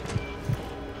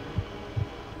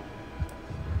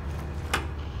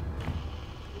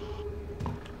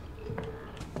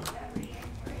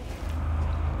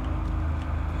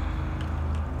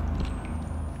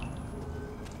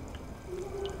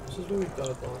 This is where we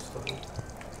died last time.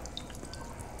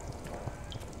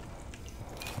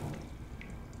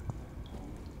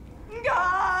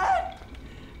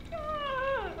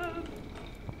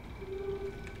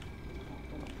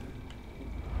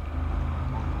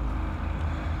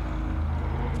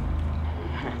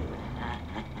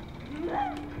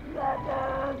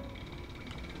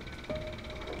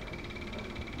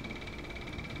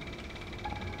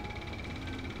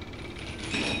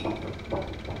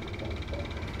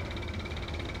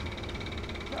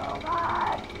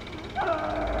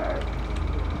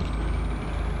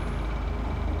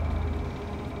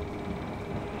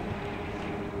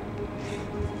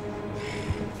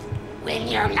 When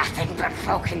you're nothing but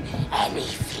broken,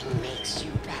 anything makes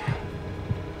you better.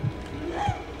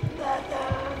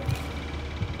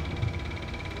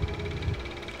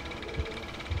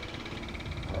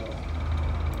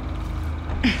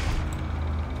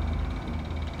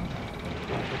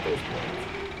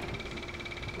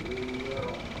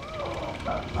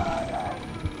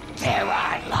 There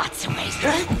are lots of ways.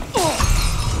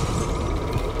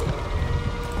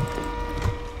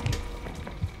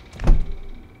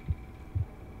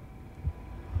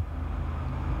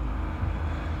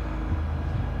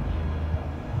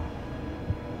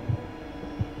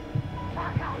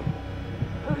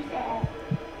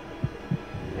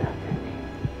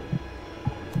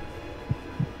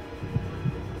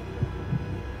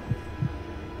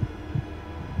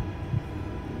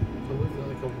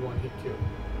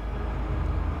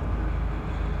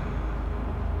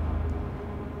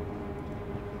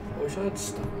 I wish I had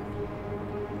stun.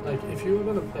 Like, if you were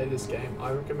gonna play this game,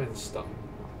 I recommend stun.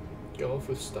 Go off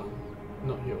with stun,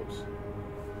 not heals.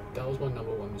 That was my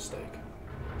 #1 mistake.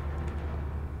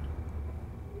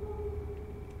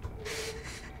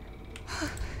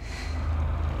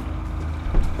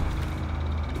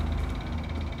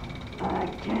 I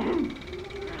can't.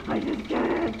 I just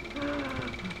can't.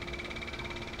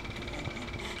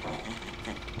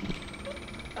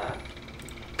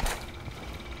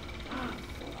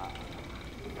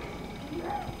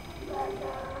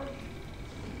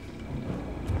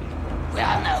 We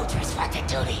all know just what to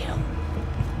do to you.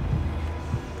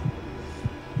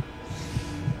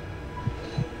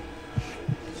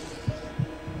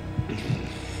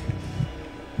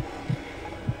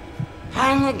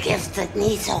 I'm a gift that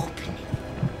needs opening.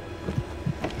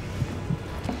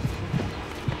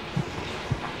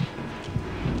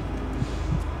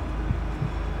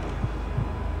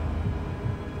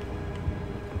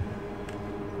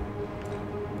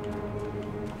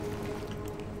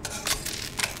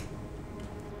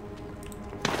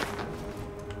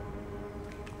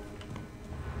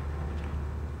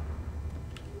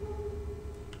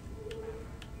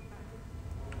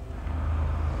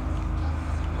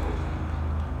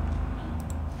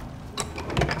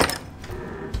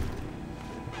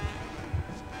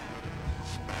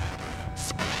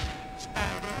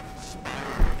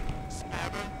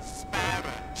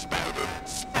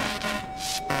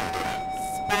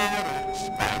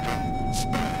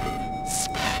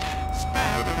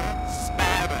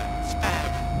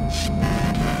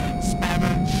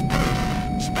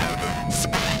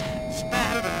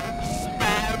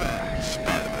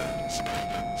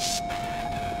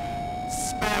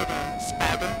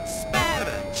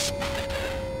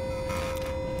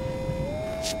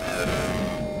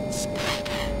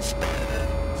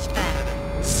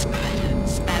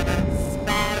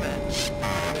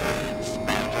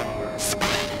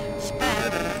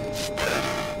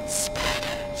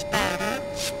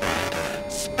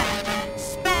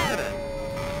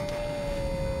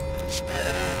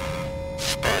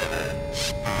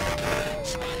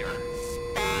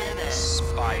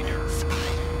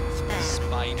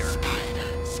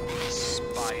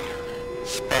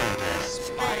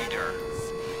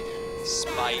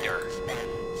 Spider.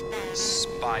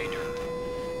 Spider.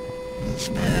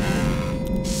 Spider.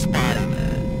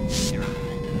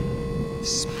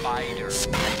 Spider. Spider.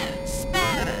 Spider.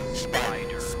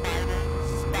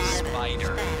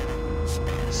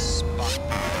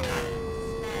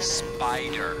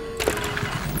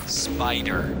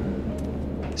 Spider.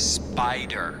 Spider.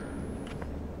 Spider.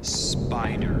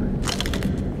 Spider.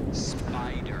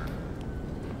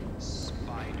 Spider.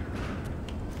 Spider.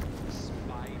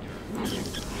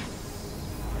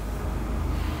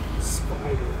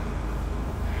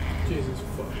 Jesus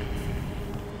fuck.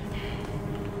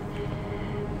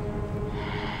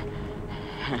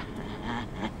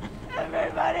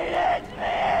 Everybody let me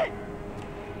in!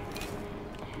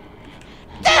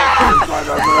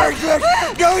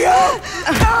 Do you?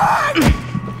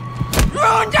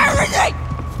 Ruined everything!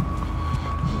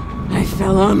 I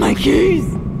fell on my keys.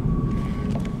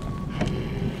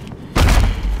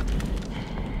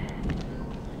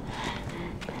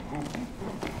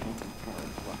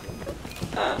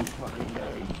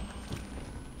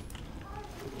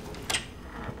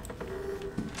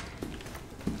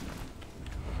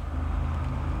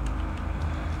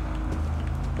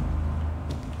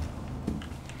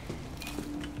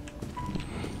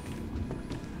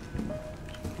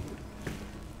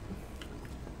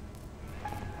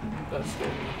 That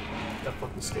scared me. That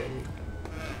fucking scared me.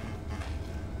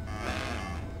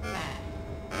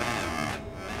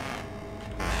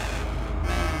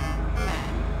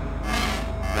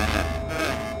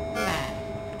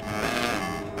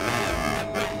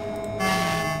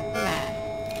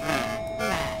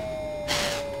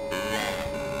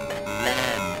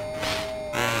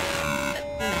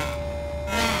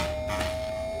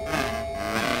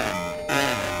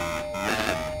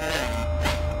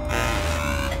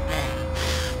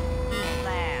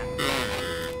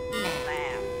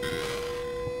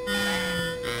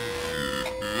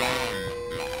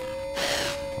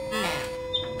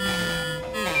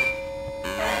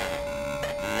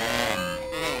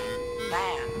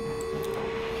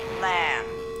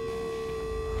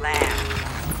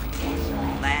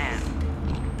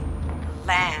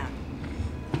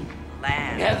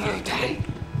 Every day,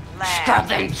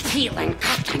 scrubbing, peeling,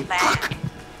 cutting, cook.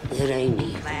 It ain't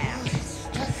even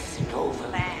just over.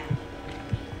 Lamb.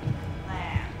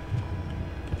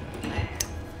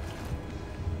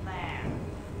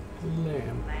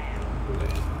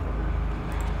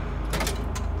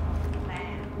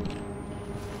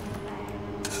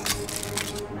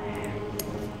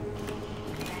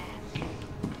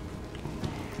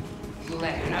 You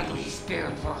let an ugly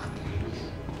spirit walk.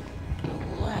 You're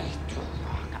way too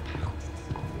wrong about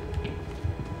it.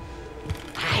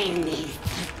 I need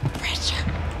the pressure.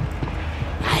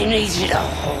 I need you to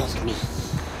hold me.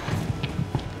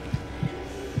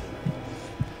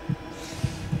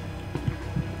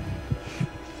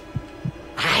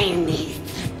 I need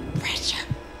the pressure.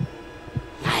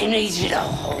 I need you to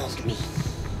hold me.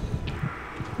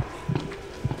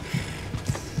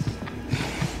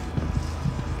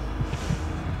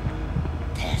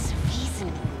 There's a reason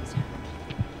wounds are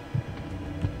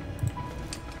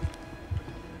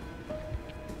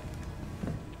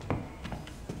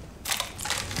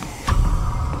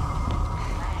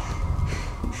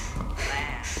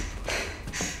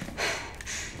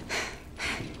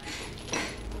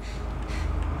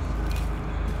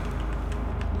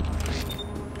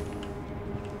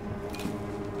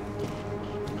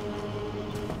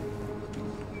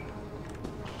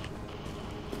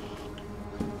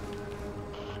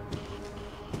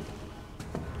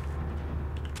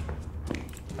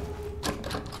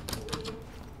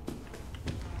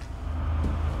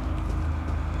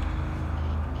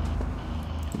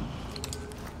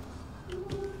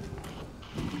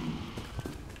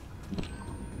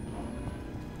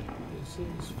This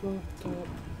is fucked up.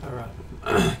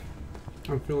 Alright.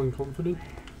 I'm feeling confident,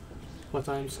 but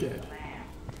I am scared.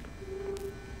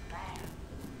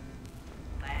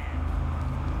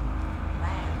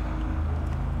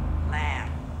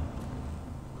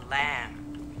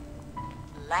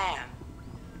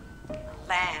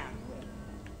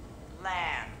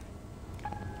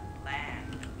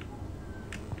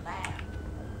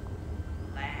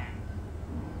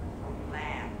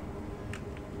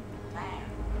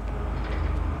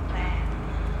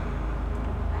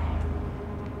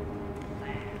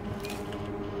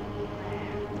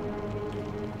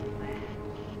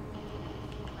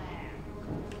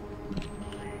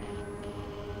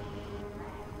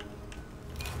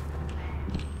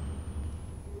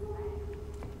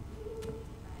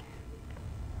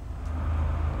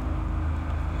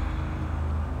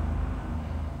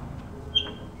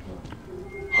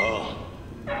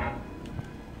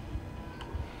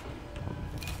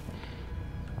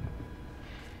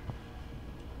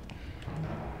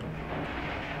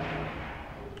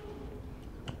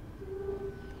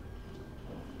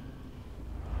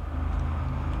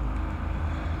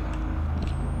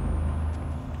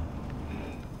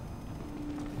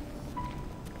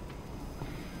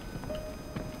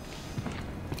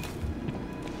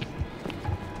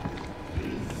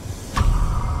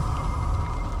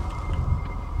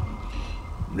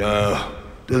 No,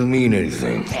 doesn't mean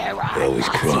anything. There are They always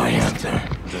lots cry of out there.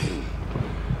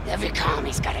 Every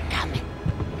commie's got it coming.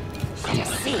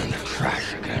 Just see In the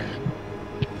trash again.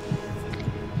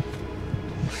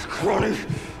 Scrawny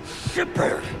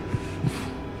shitbird.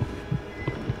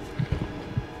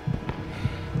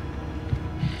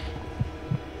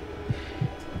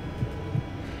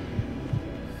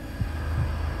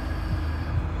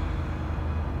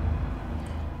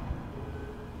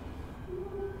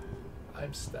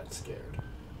 I'm that scared.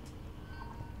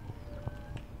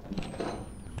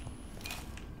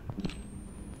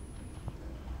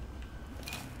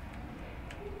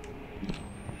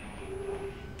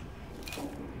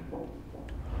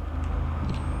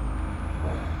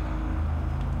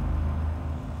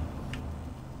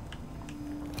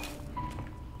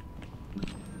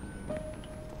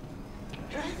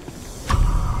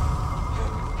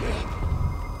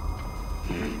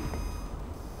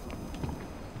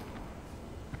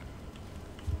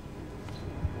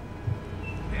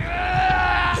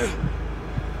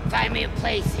 Find me a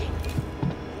plaything.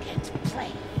 Get to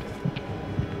play.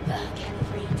 We'll get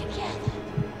free together.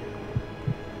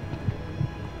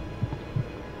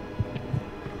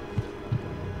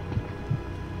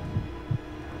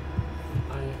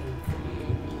 I am.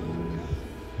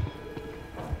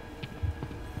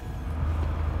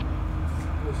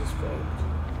 This is fucked.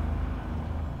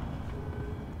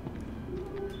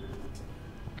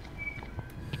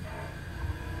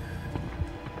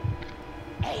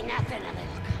 Ain't nothing of it.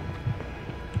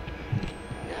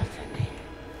 Nothing there.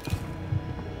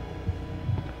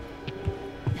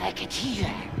 I could hear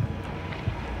that.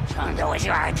 From those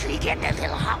yards, we getting a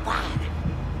little hot water.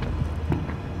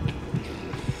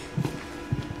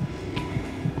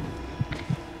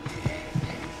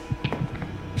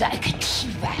 I could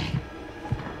hear that.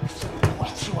 From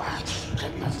those yards,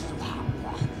 getting a little hot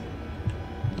water.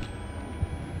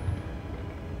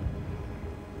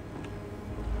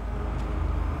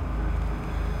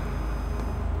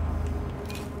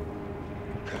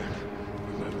 Can't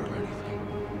remember anything.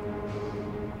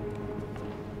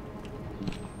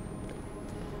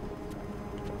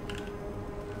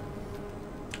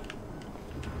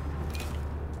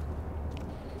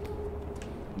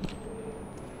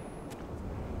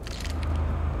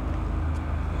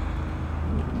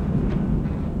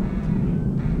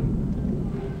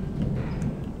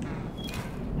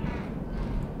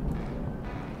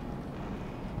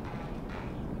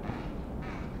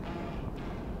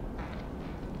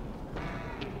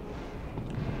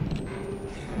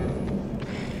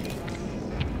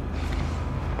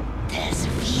 There's a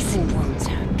reason wounds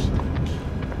are pink.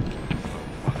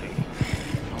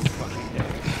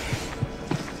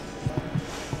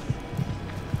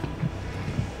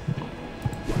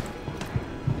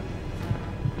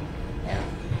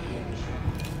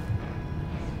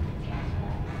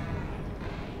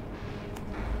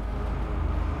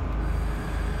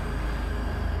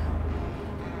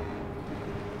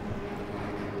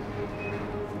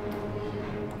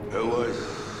 It was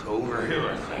over here,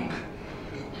 I think.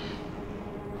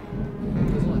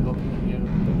 There's a lot happening here,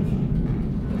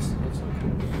 but that's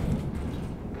okay.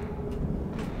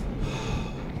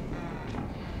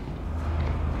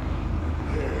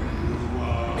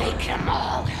 Make them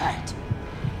all hurt.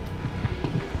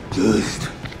 Just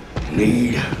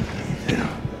need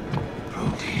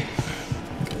protein.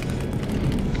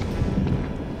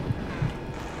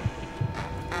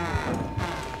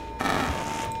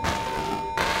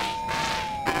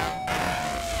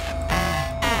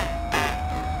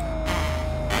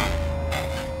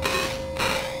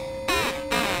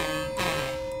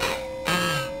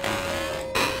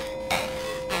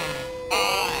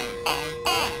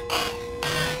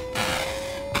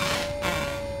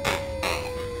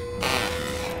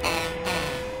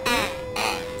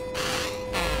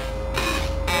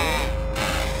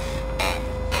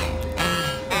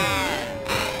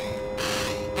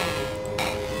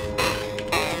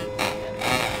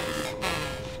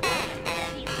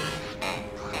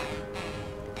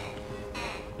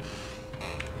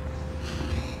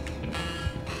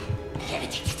 Get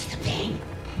addicted to the pain.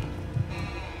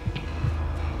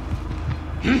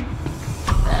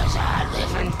 Those are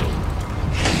living things.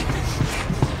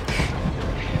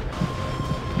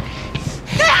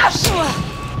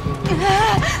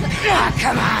 Oh,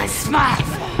 come on, smile.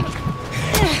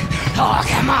 Oh,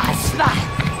 come on, smile.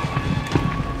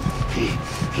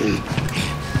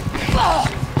 Oh.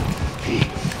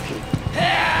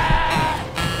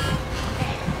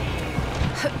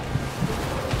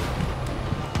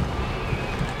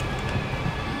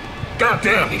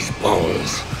 Goddamn these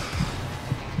bones!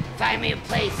 Find me a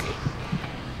plaything.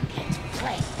 Get to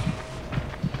play.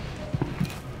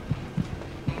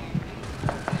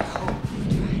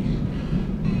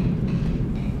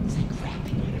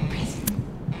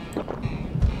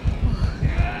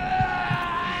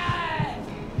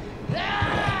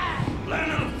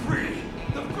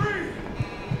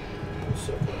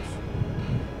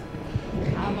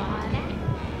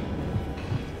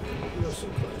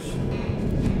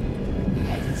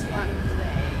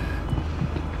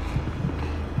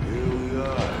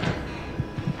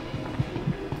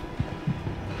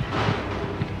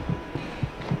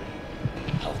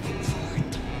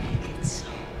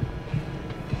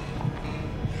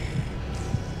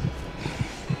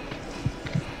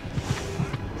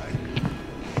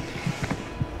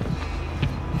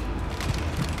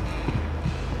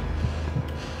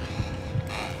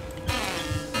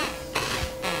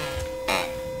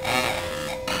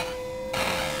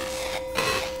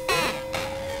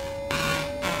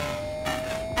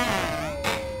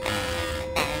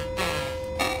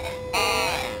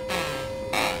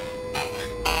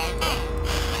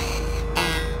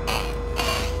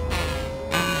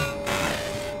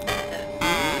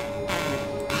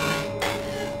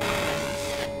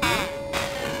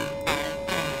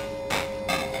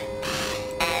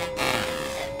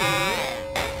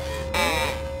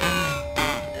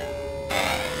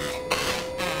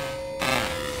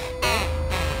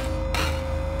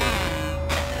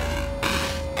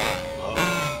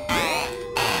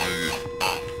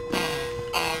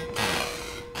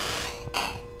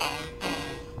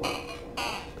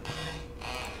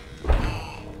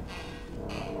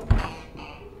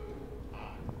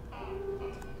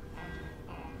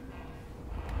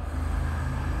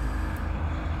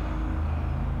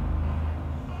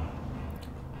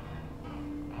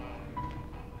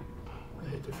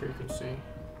 frequency.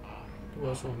 The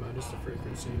worst one matters the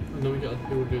frequency. And then we got other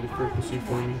people do the frequency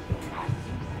for me.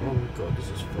 Oh my god, this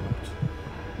is fucked.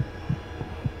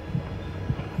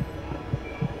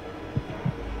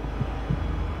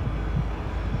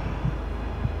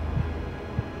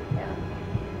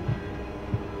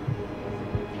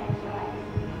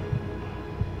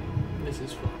 This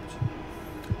is fucked.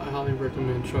 I highly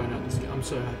recommend trying out this game. I'm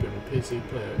so happy I'm a PC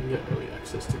player and get early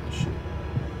access to this shit.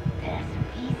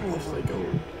 Off they go.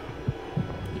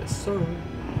 Yes sir.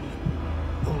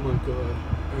 Oh my god.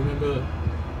 Remember,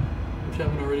 if you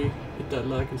haven't already, hit that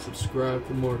like and subscribe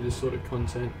for more of this sort of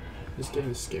content. This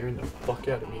game is scaring the fuck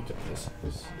out of me, guys.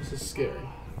 This is scary.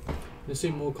 To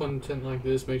see more content like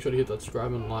this, make sure to hit that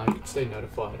subscribe and like. Stay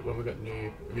notified when we got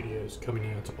new videos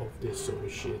coming out of this sort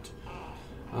of shit.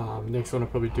 Next one I'll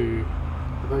probably do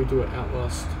an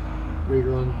Outlast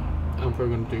rerun. I'm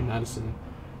probably going to do Madison.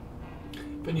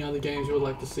 If any other games you would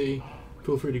like to see,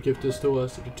 feel free to gift this to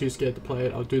us. If you're too scared to play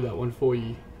it, I'll do that one for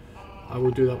you. I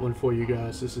will do that one for you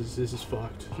guys. This is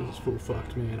fucked. This is full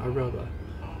fucked, man. I'd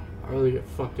rather get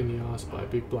fucked in the ass by a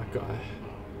big black guy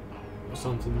or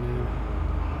something, man.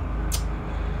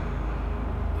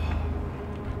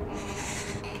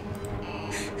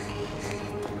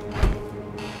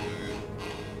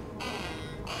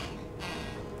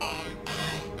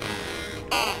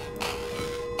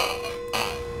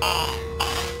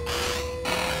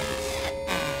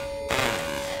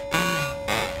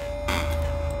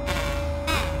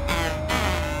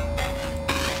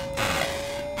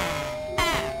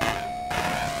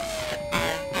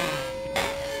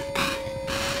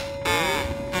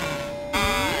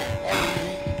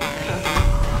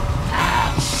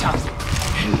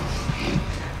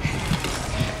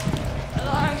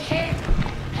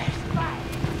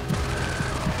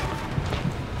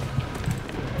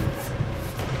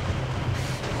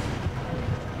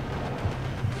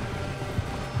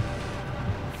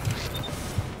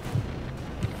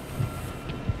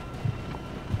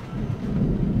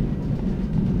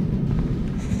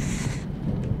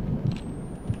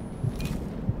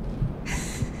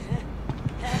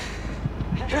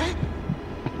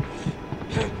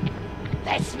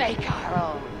 Let's make our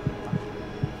own.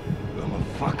 I'm a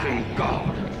fucking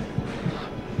god.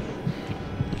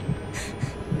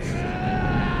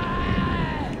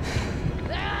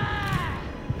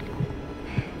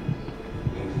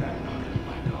 Who's that knocking at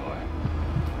my door?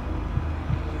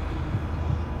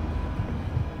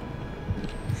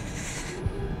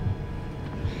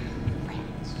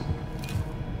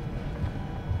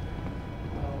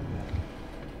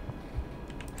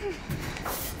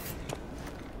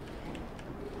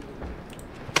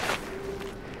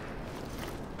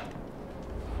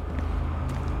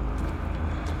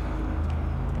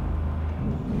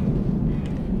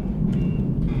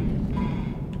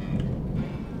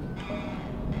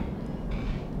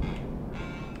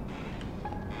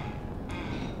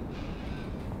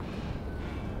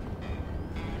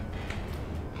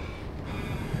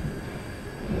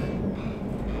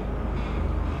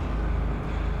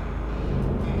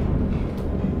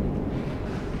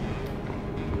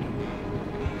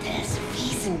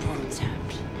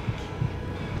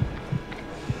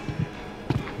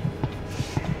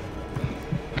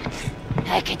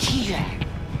 Like a teaser.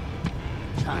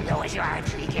 Don't know what you are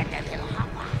until you get that little hot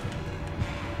one.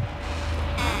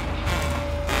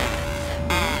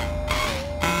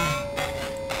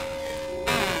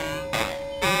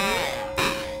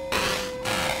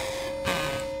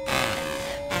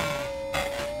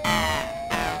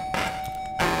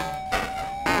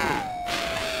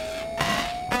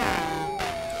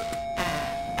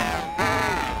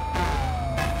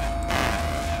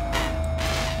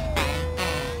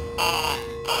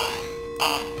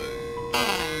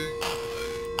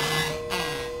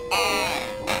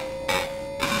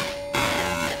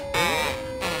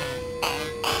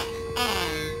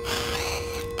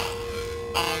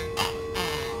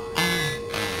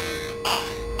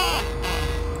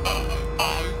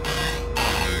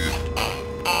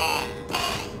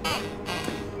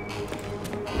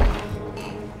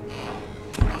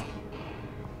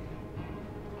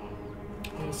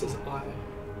 It says I. I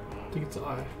think it's I.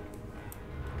 I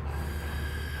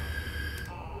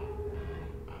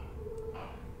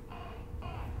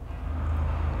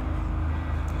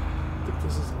think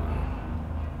this is I.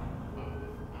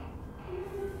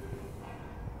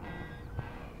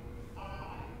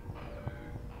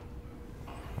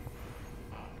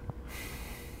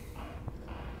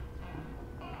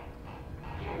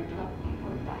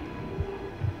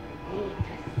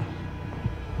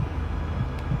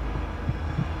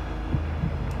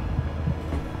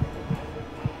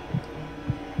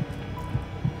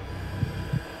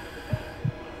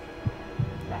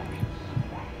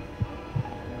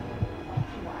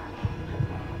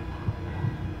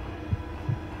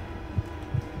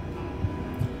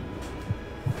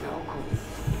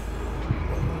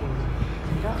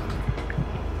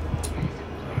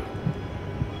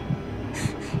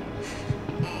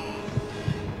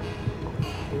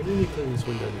 We need to clean this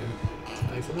window,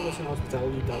 man. If I was in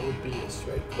hospitality, that would be a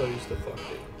straight close the fuck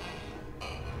thing.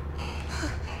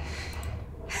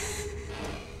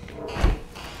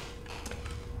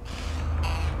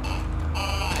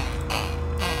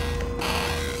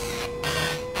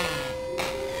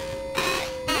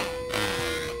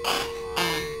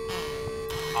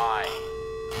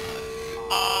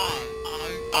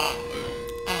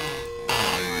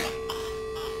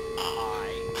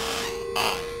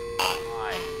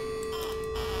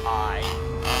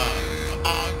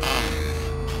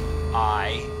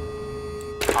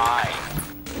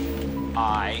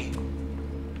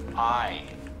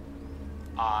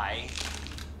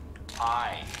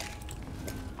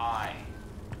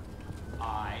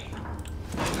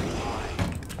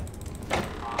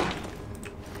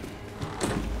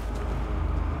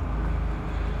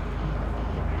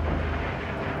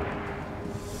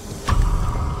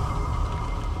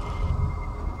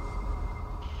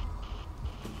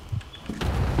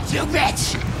 You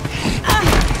bitch!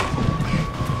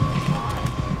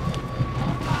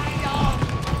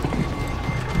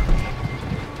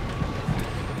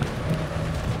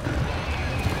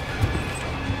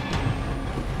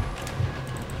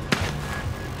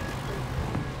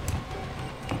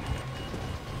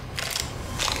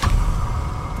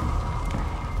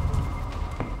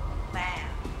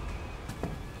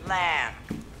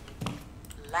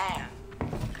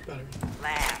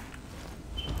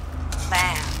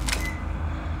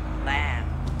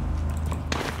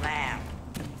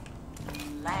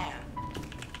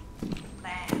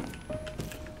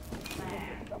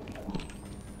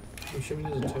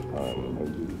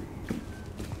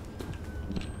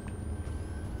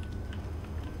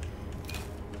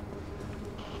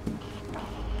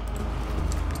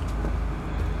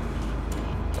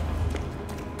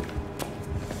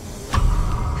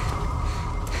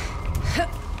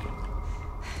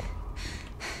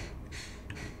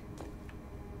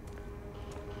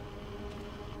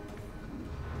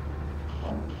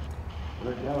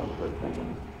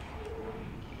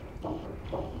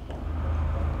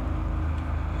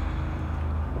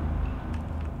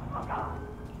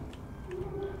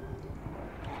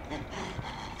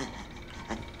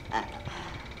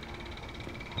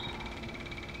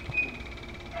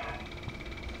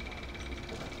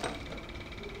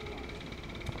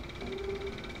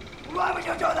 Why would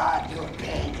you do that? You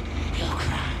beg, you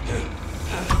cry.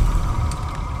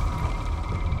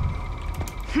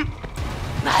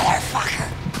 Motherfucker!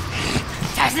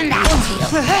 Doesn't that feel?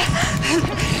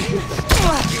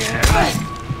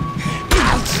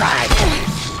 I'll try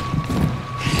this.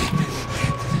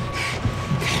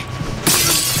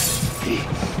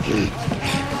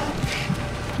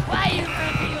 Why you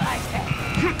hurt me like that?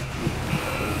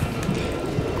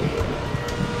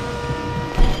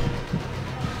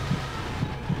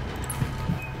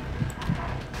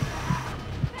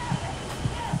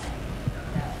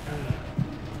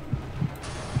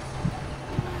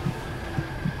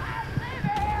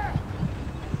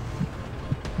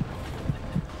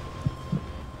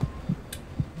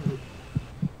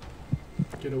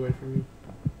 Get away from me.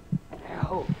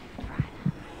 No.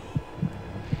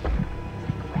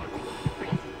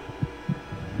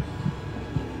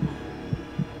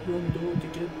 You want me to hold to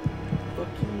get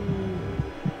fucking...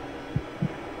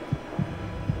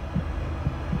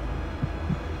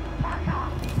 I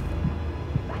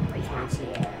can't see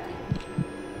it.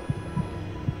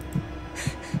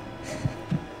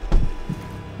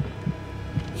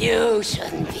 You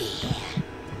shouldn't be.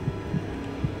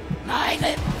 My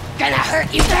lip gonna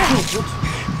hurt you bad.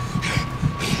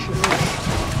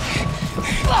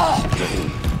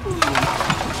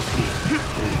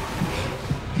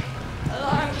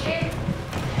 Alarm kid.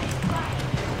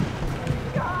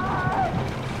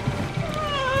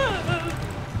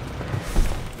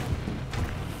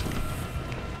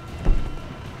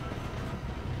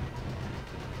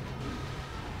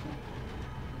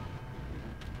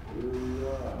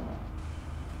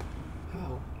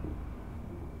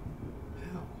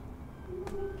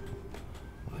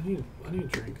 I need a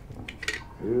drink.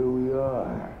 Here we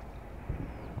are.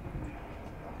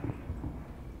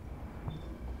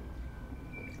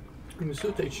 I'm gonna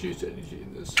still take Juiced Energy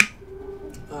in this.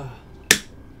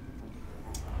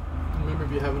 Remember,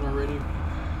 if you haven't already,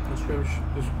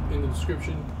 in the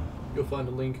description, you'll find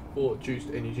a link for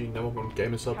Juiced Energy, #1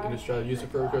 gamer sub in Australia. Use the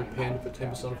referral code PANDA for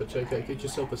 10% off a checkout. Get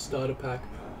yourself a starter pack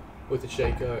with a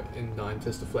shaker and 9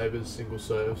 tester flavors, single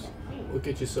serves, or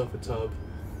get yourself a tub.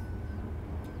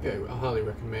 Okay, I highly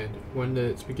recommend. When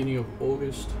it's beginning of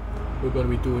August, we're going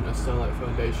to be doing a Starlight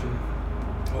Foundation.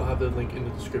 I'll have the link in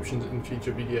the descriptions in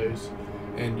future videos.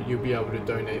 and you'll be able to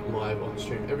donate live on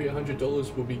stream. Every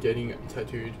 $100 will be getting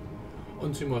tattooed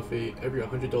onto my feet. Every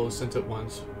 $100 sent at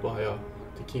once via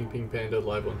the King Ping Panda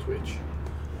live on Twitch.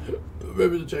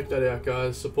 Remember to check that out,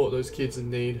 guys. Support those kids in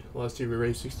need. Last year we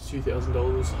raised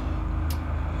 $62,000.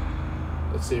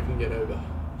 Let's see if we can get over.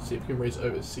 See if we can raise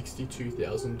over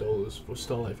 $62,000 for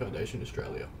Starlight Foundation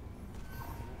Australia.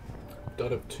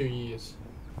 Done up 2 years.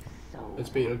 Let's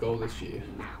beat our goal this year.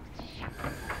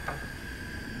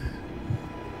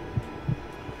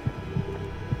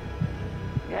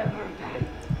 Everything.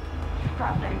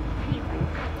 Struggling, feeling,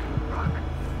 rock.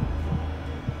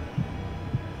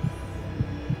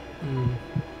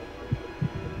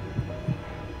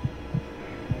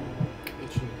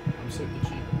 Itchy. I'm so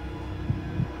itchy.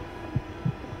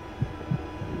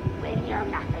 When you're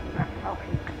nothing but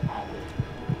broken clay.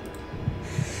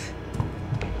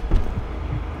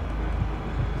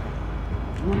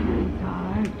 One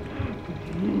time.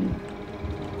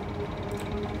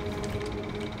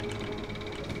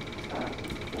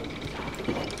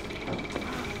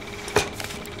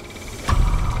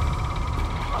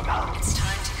 It's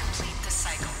time to complete the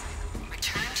cycle.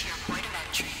 Return to your point of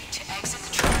entry to exit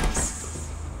the trials.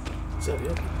 Is that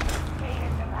it?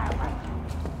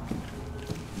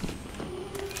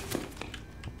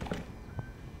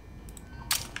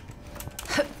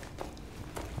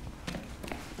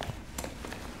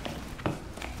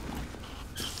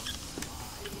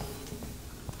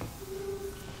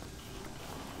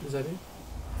 Is that it?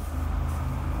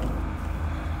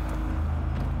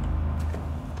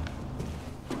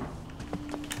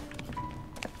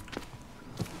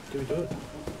 Do we do it?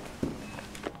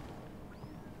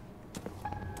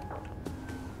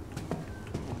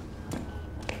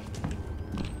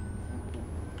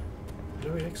 How do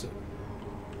we exit?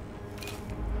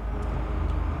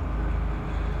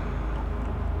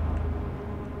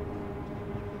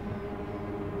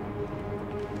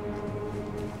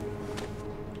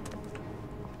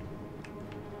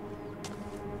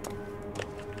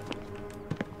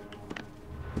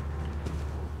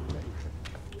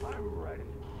 I'm ready.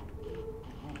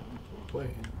 Wait.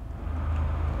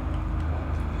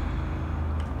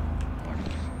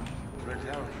 Break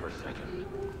down for a second.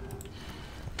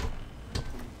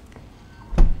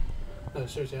 No,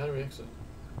 seriously, how do we exit?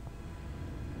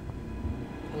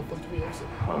 How the fuck do we exit?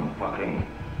 I'm fucking.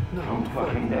 No, I'm what the fuck?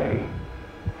 fucking day.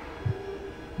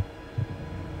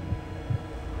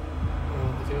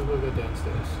 I think I'm gonna go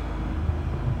downstairs.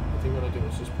 I think what I do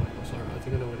is just pointless. Alright, I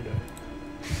think I know where to go.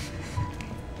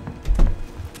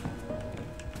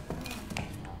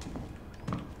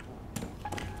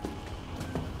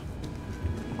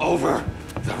 Over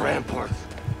the ramparts.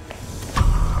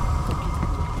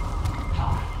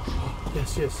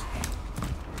 Yes, yes.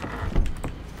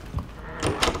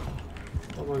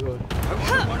 Oh my god.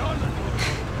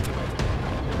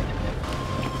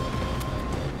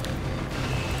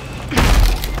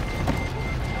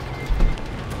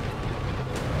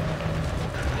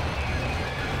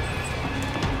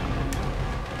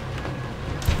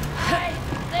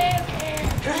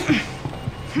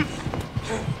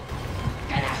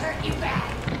 Gonna hurt you bad.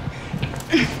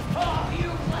 Oh, you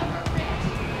clever bitch.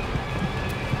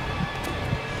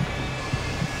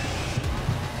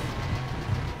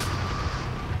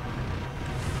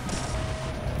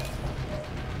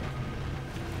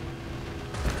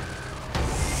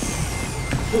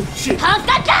 Oh shit!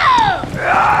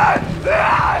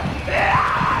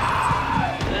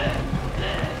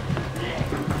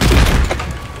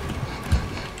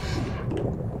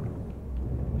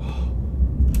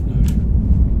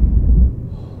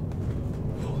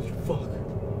 Holy fuck.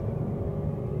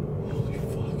 Holy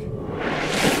fuck. Shit.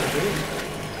 We did it.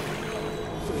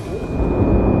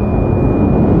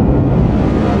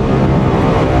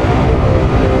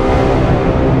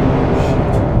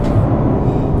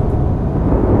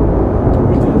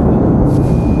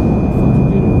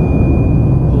 Fucking did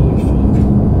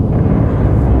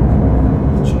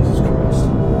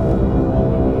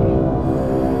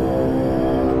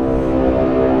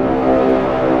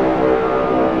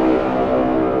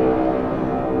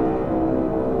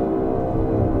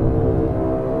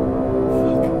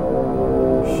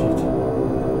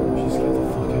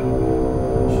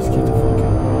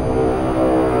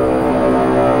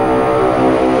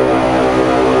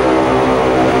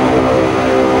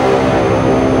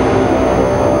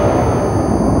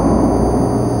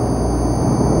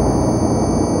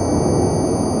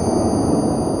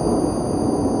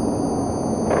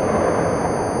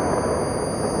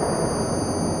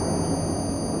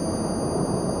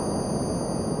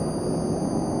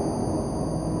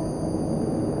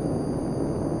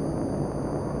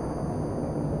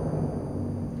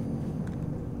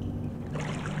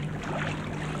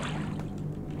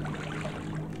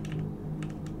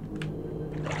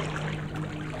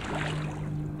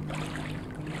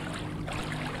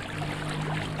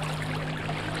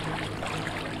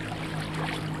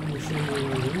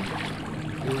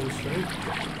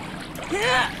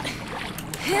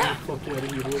Fuck you out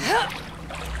of here, boy.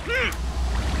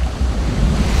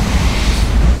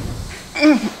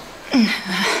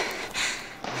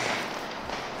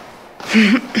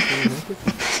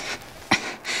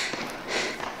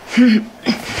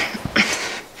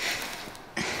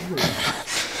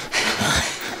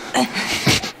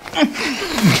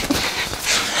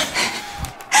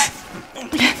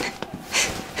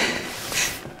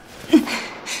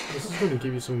 This is going to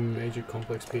give you some major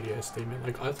complex PTSD, man.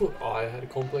 Like, I thought I had a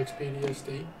complex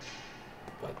PTSD,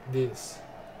 but this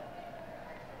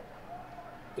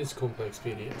is complex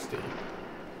PTSD.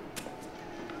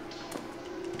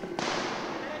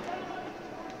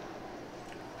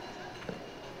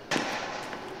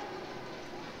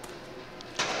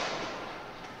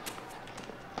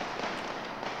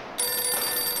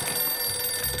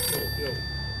 Yo.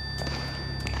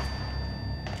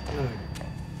 No.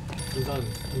 I'm done.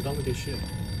 I'm done with this shit.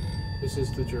 This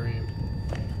is the dream.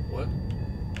 What?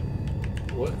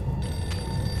 What?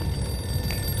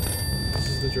 This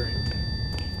is the dream.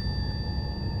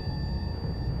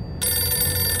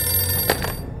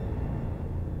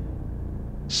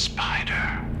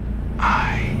 Spider.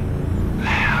 I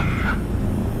am.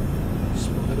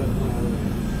 Spider Island.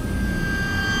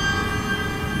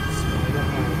 Spider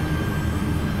Island.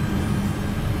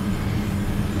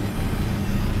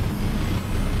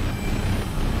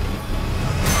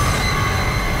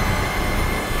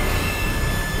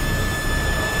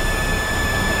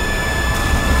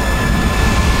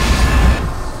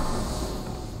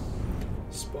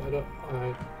 Spider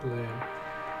Island.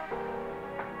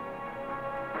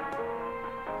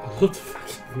 I love the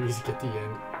fucking music at the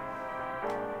end.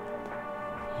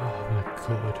 Oh my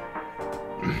god.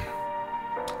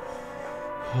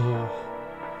 Oh,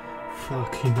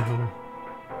 fucking hell.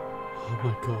 Oh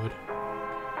my god.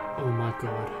 Oh my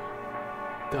god.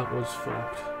 That was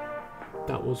fucked.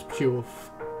 That was pure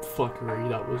fuckery.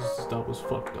 That was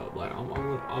fucked up. Like I'm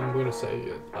gonna say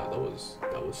it. That was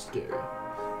scary.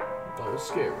 That was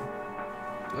scary.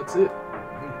 That's it.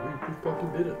 We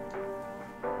fucking did it.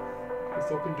 We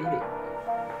fucking did it.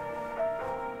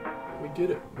 We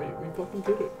did it. We fucking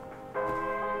did it.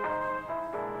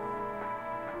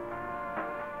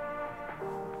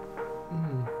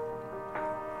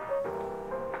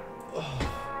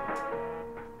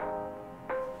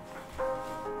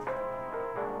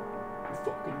 We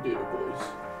fucking did it, boys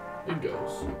and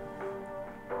girls.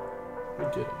 We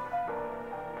did it.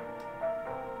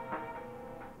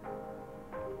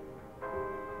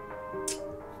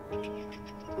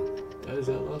 That is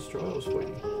Outlast Trials for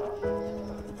you.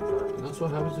 And that's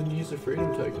what happens when you use the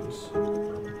freedom tokens.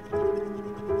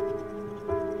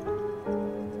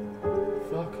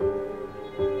 Fuck.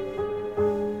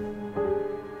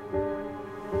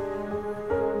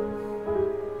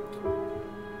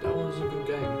 That was a good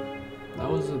game.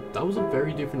 That was a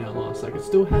very different Outlast. Like, it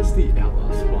still has the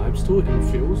Outlast vibes to it and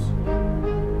feels.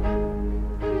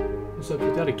 Except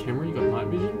without a camera, you got night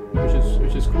vision,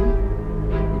 which is cool.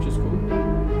 Which is cool.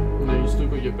 And then you still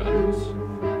got your batteries.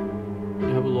 You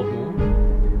have a lot more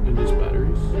than just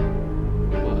batteries.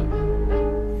 But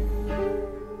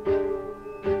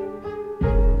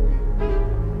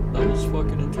that was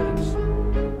fucking intense.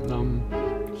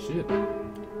 Shit.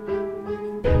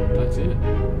 That's it.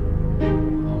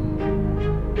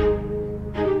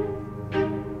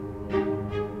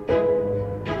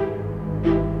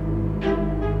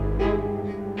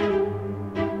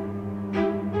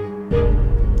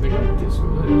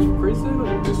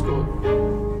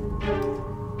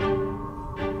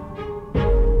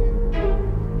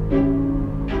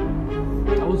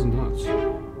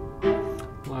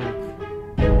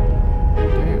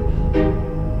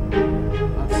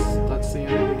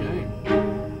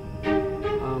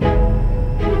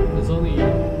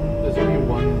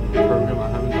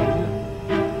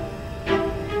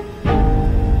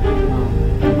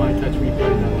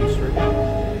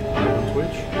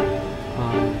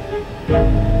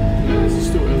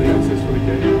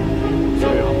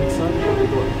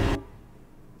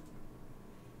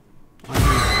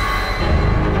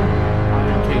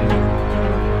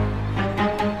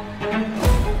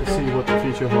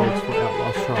 Holds for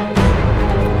Outlast Trials.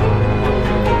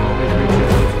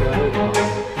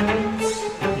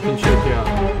 You can check out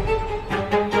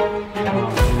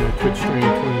Twitch stream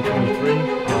 2023. We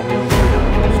also got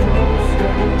Outlast Trials.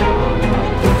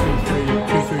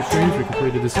 2-3 streams we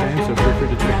completed this game, so feel free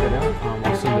to check that out.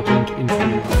 I'll send the link into the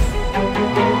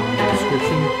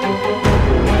description.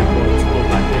 It's all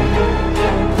back there.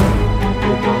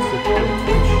 We'll post it on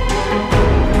Twitch.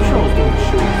 I'm sure I was doing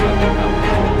shows like that.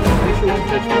 Make sure you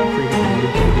catch me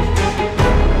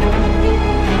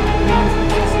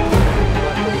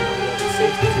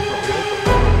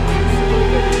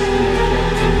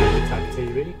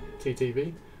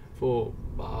TV for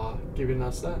giving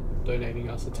us that, donating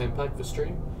us a 10-pack for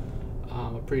stream.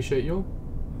 Appreciate you all.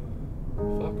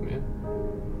 Fuck, man.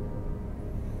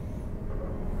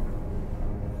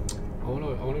 I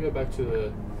wanna go back to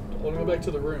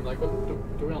the room. Like, what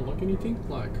do we unlock anything?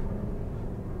 Like,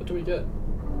 what do we get?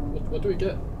 What do we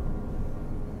get?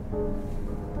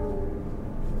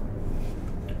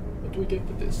 What do we get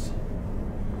for this?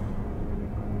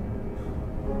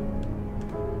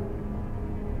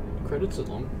 Credits are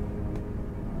long.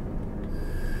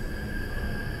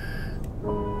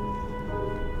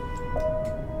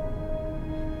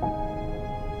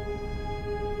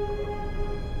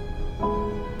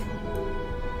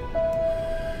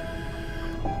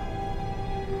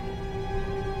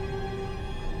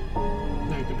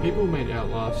 People who made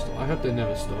Outlast, I hope they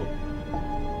never stop.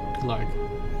 Like,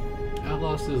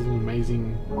 Outlast is an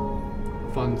amazing,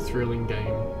 fun, thrilling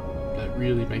game that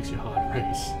really makes your heart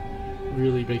race,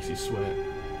 really makes you sweat.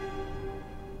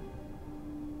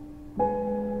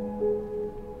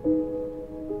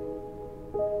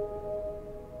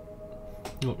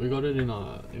 Look, we got it in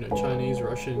Chinese,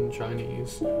 Russian,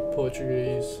 Chinese,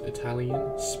 Portuguese,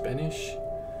 Italian, Spanish,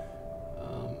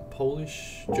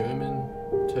 Polish, German,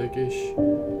 Turkish,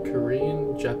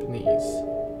 Korean, Japanese.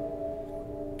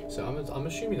 So I'm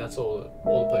assuming that's all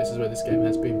the places where this game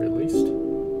has been released.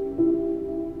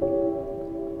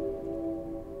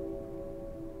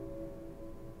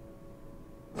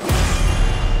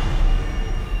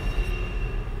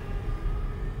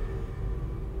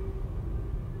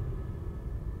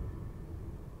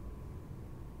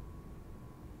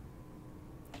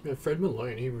 Yeah, Fred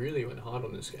Malone, he really went hard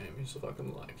on this game. He's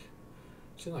fucking like,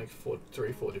 it's in like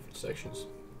 3-4 different sections.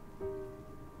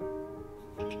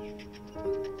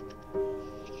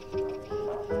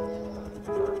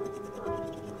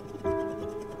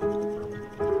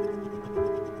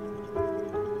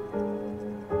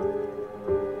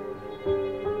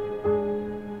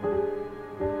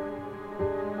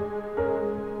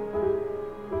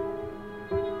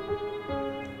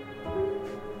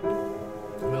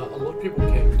 People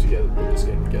came together to put this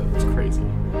game together. It's crazy.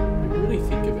 If you really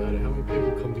think about it, how many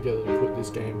people come together to put this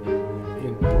game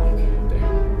in, like,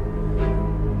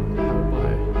 damn, how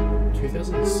by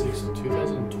 2006 to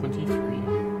 2023.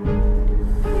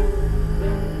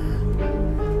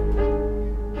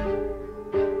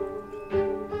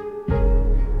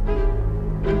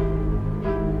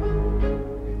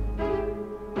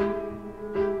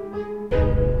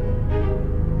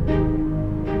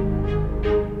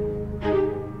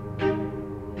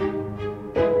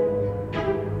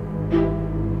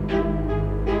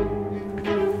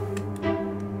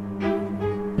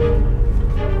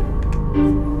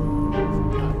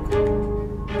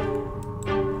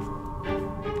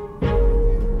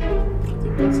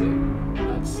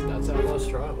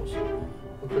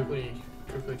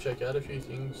 Check out a few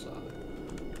things.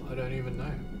 I don't even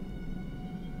know.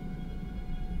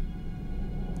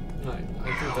 No, I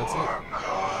think that's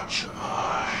it.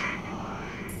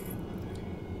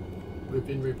 We've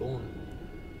been reborn.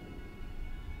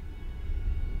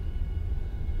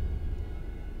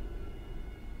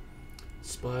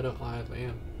 Spider-Eyed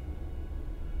Lamb.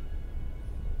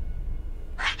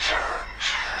 Return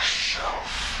to yourself.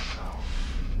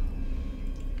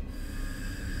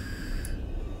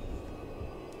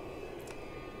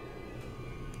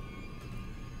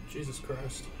 Jesus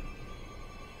Christ.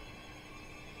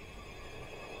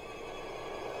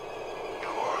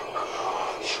 Your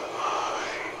God's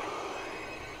eye.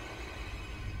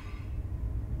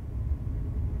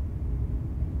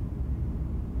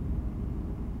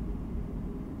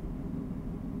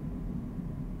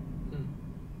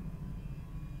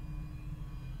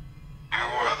 You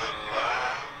are the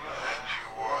lamb and you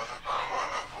are the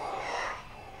carnivore.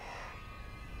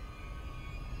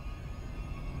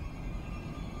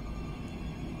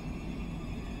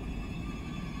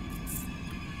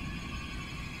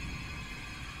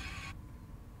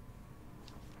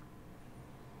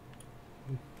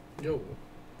 Yo.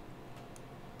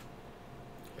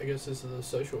 I guess this is the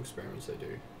social experiments they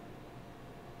do.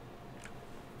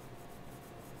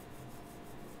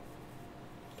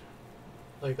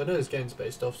 Like, I know this game's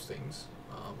based off things.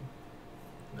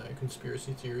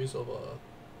 Conspiracy theories of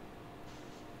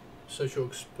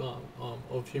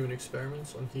of human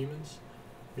experiments on humans,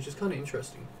 which is kind of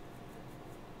interesting.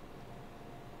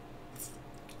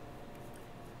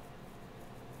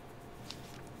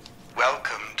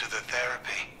 Welcome to the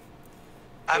therapy.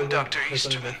 I'm Dr.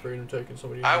 Easterman.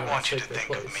 I want you to think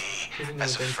of me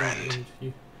as a friend,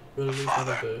 a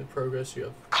father, the progress you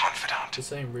have confidant. want.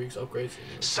 The same rigs, upgrades,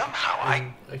 and Somehow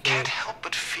I and can't help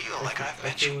but feel like I've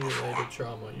met you before. accumulated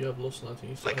trauma. You have lost nothing.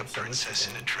 You still Like a have so much princess to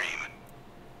in a gain. dream.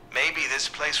 Maybe this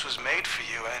place was made for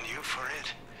you and you for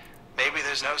it. Maybe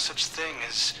there's no such thing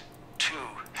as too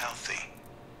healthy.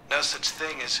 No such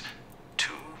thing as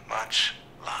too much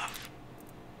love.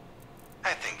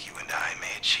 I think you and I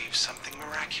may achieve something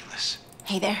miraculous.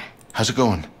 Hey there. How's it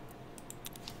going?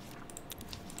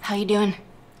 How you doing?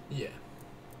 Yeah.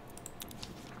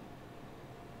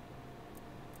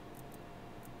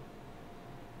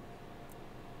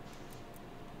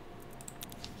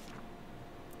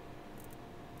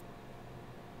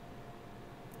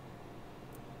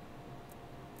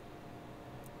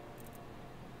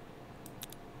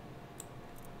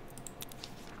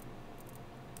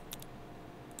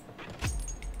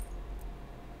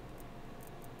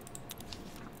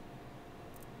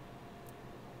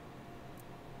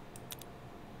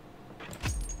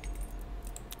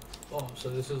 Oh, so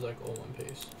this is like all one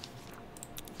piece.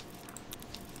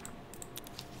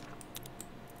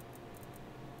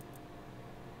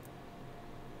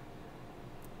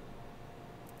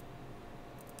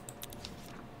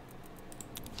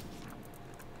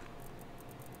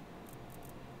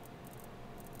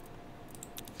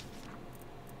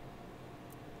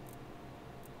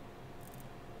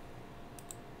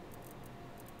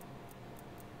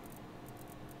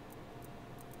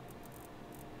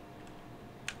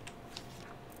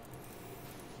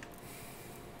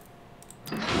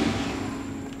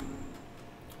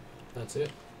 That's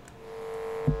it.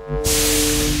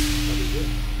 That is it.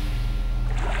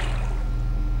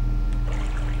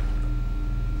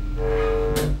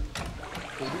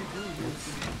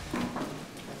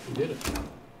 We did it.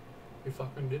 We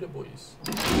fucking did it, boys.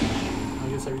 I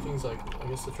guess everything's like, I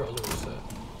guess the trials are reset.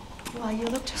 Why, you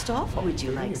look just awful. Would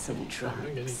you like some I don't get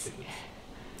any drugs? tickets.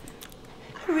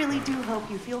 I really do hope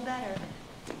you feel better.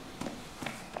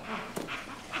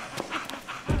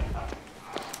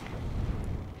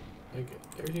 Okay,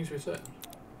 everything's reset.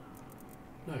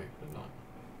 No, they're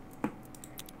not.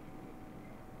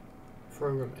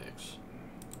 Program X.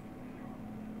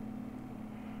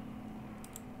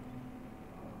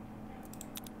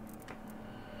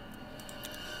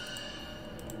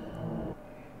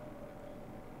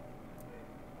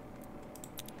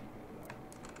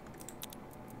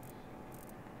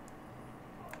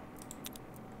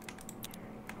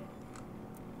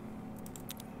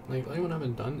 Like, the only one I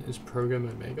haven't done is Program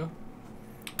Omega.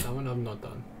 That one I've not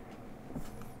done.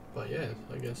 But yeah,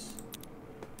 I guess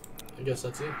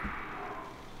that's it.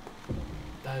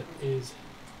 That is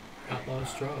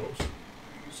Outlast Trials.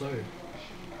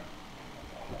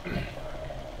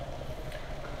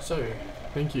 So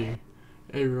thank you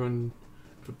everyone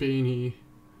for being here.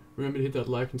 Remember to hit that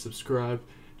like and subscribe.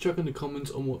 Chuck in the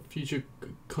comments on what future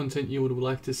content you would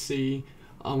like to see.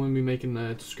 I'm going to be making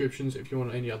descriptions if you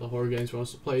want any other horror games you want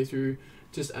us to play through.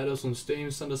 Just add us on Steam,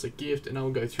 send us a gift, and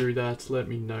I'll go through that. Let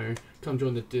me know. Come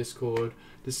join the Discord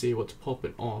to see what's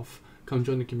popping off. Come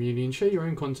join the community and share your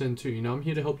own content too. You know, I'm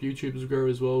here to help YouTubers grow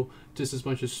as well, just as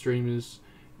much as streamers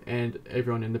and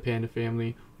everyone in the Panda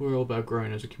family. We're all about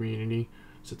growing as a community.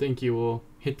 So thank you all.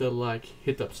 Hit that like,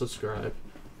 hit that subscribe,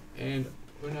 and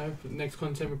you know, the next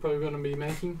content we're probably going to be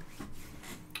making,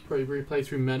 probably replay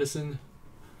through Madison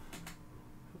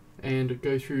and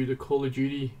go through the Call of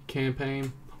Duty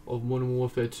campaign of Modern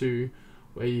Warfare 2,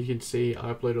 where you can see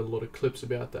I uploaded a lot of clips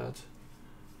about that.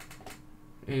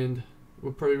 And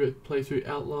we'll probably play through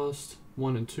Outlast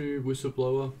 1 and 2,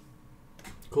 Whistleblower,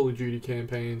 Call of Duty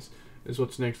campaigns is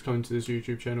what's next coming to this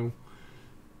YouTube channel.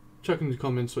 Chuck in the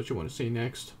comments what you want to see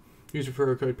next. Use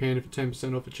referral code PANDA for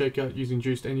 10% off at checkout using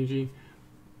Juiced Energy.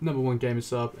 #1 gamer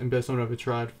sub and best one I've ever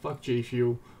tried. Fuck G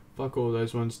Fuel, fuck all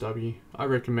those ones W. I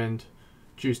recommend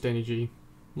Juiced Energy.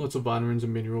 Lots of vitamins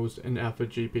and minerals and alpha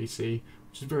GPC,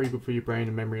 which is very good for your brain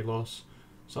and memory loss.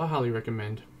 So I highly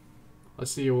recommend. I'll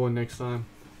see you all next time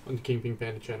on the Kingpin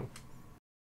Panda channel.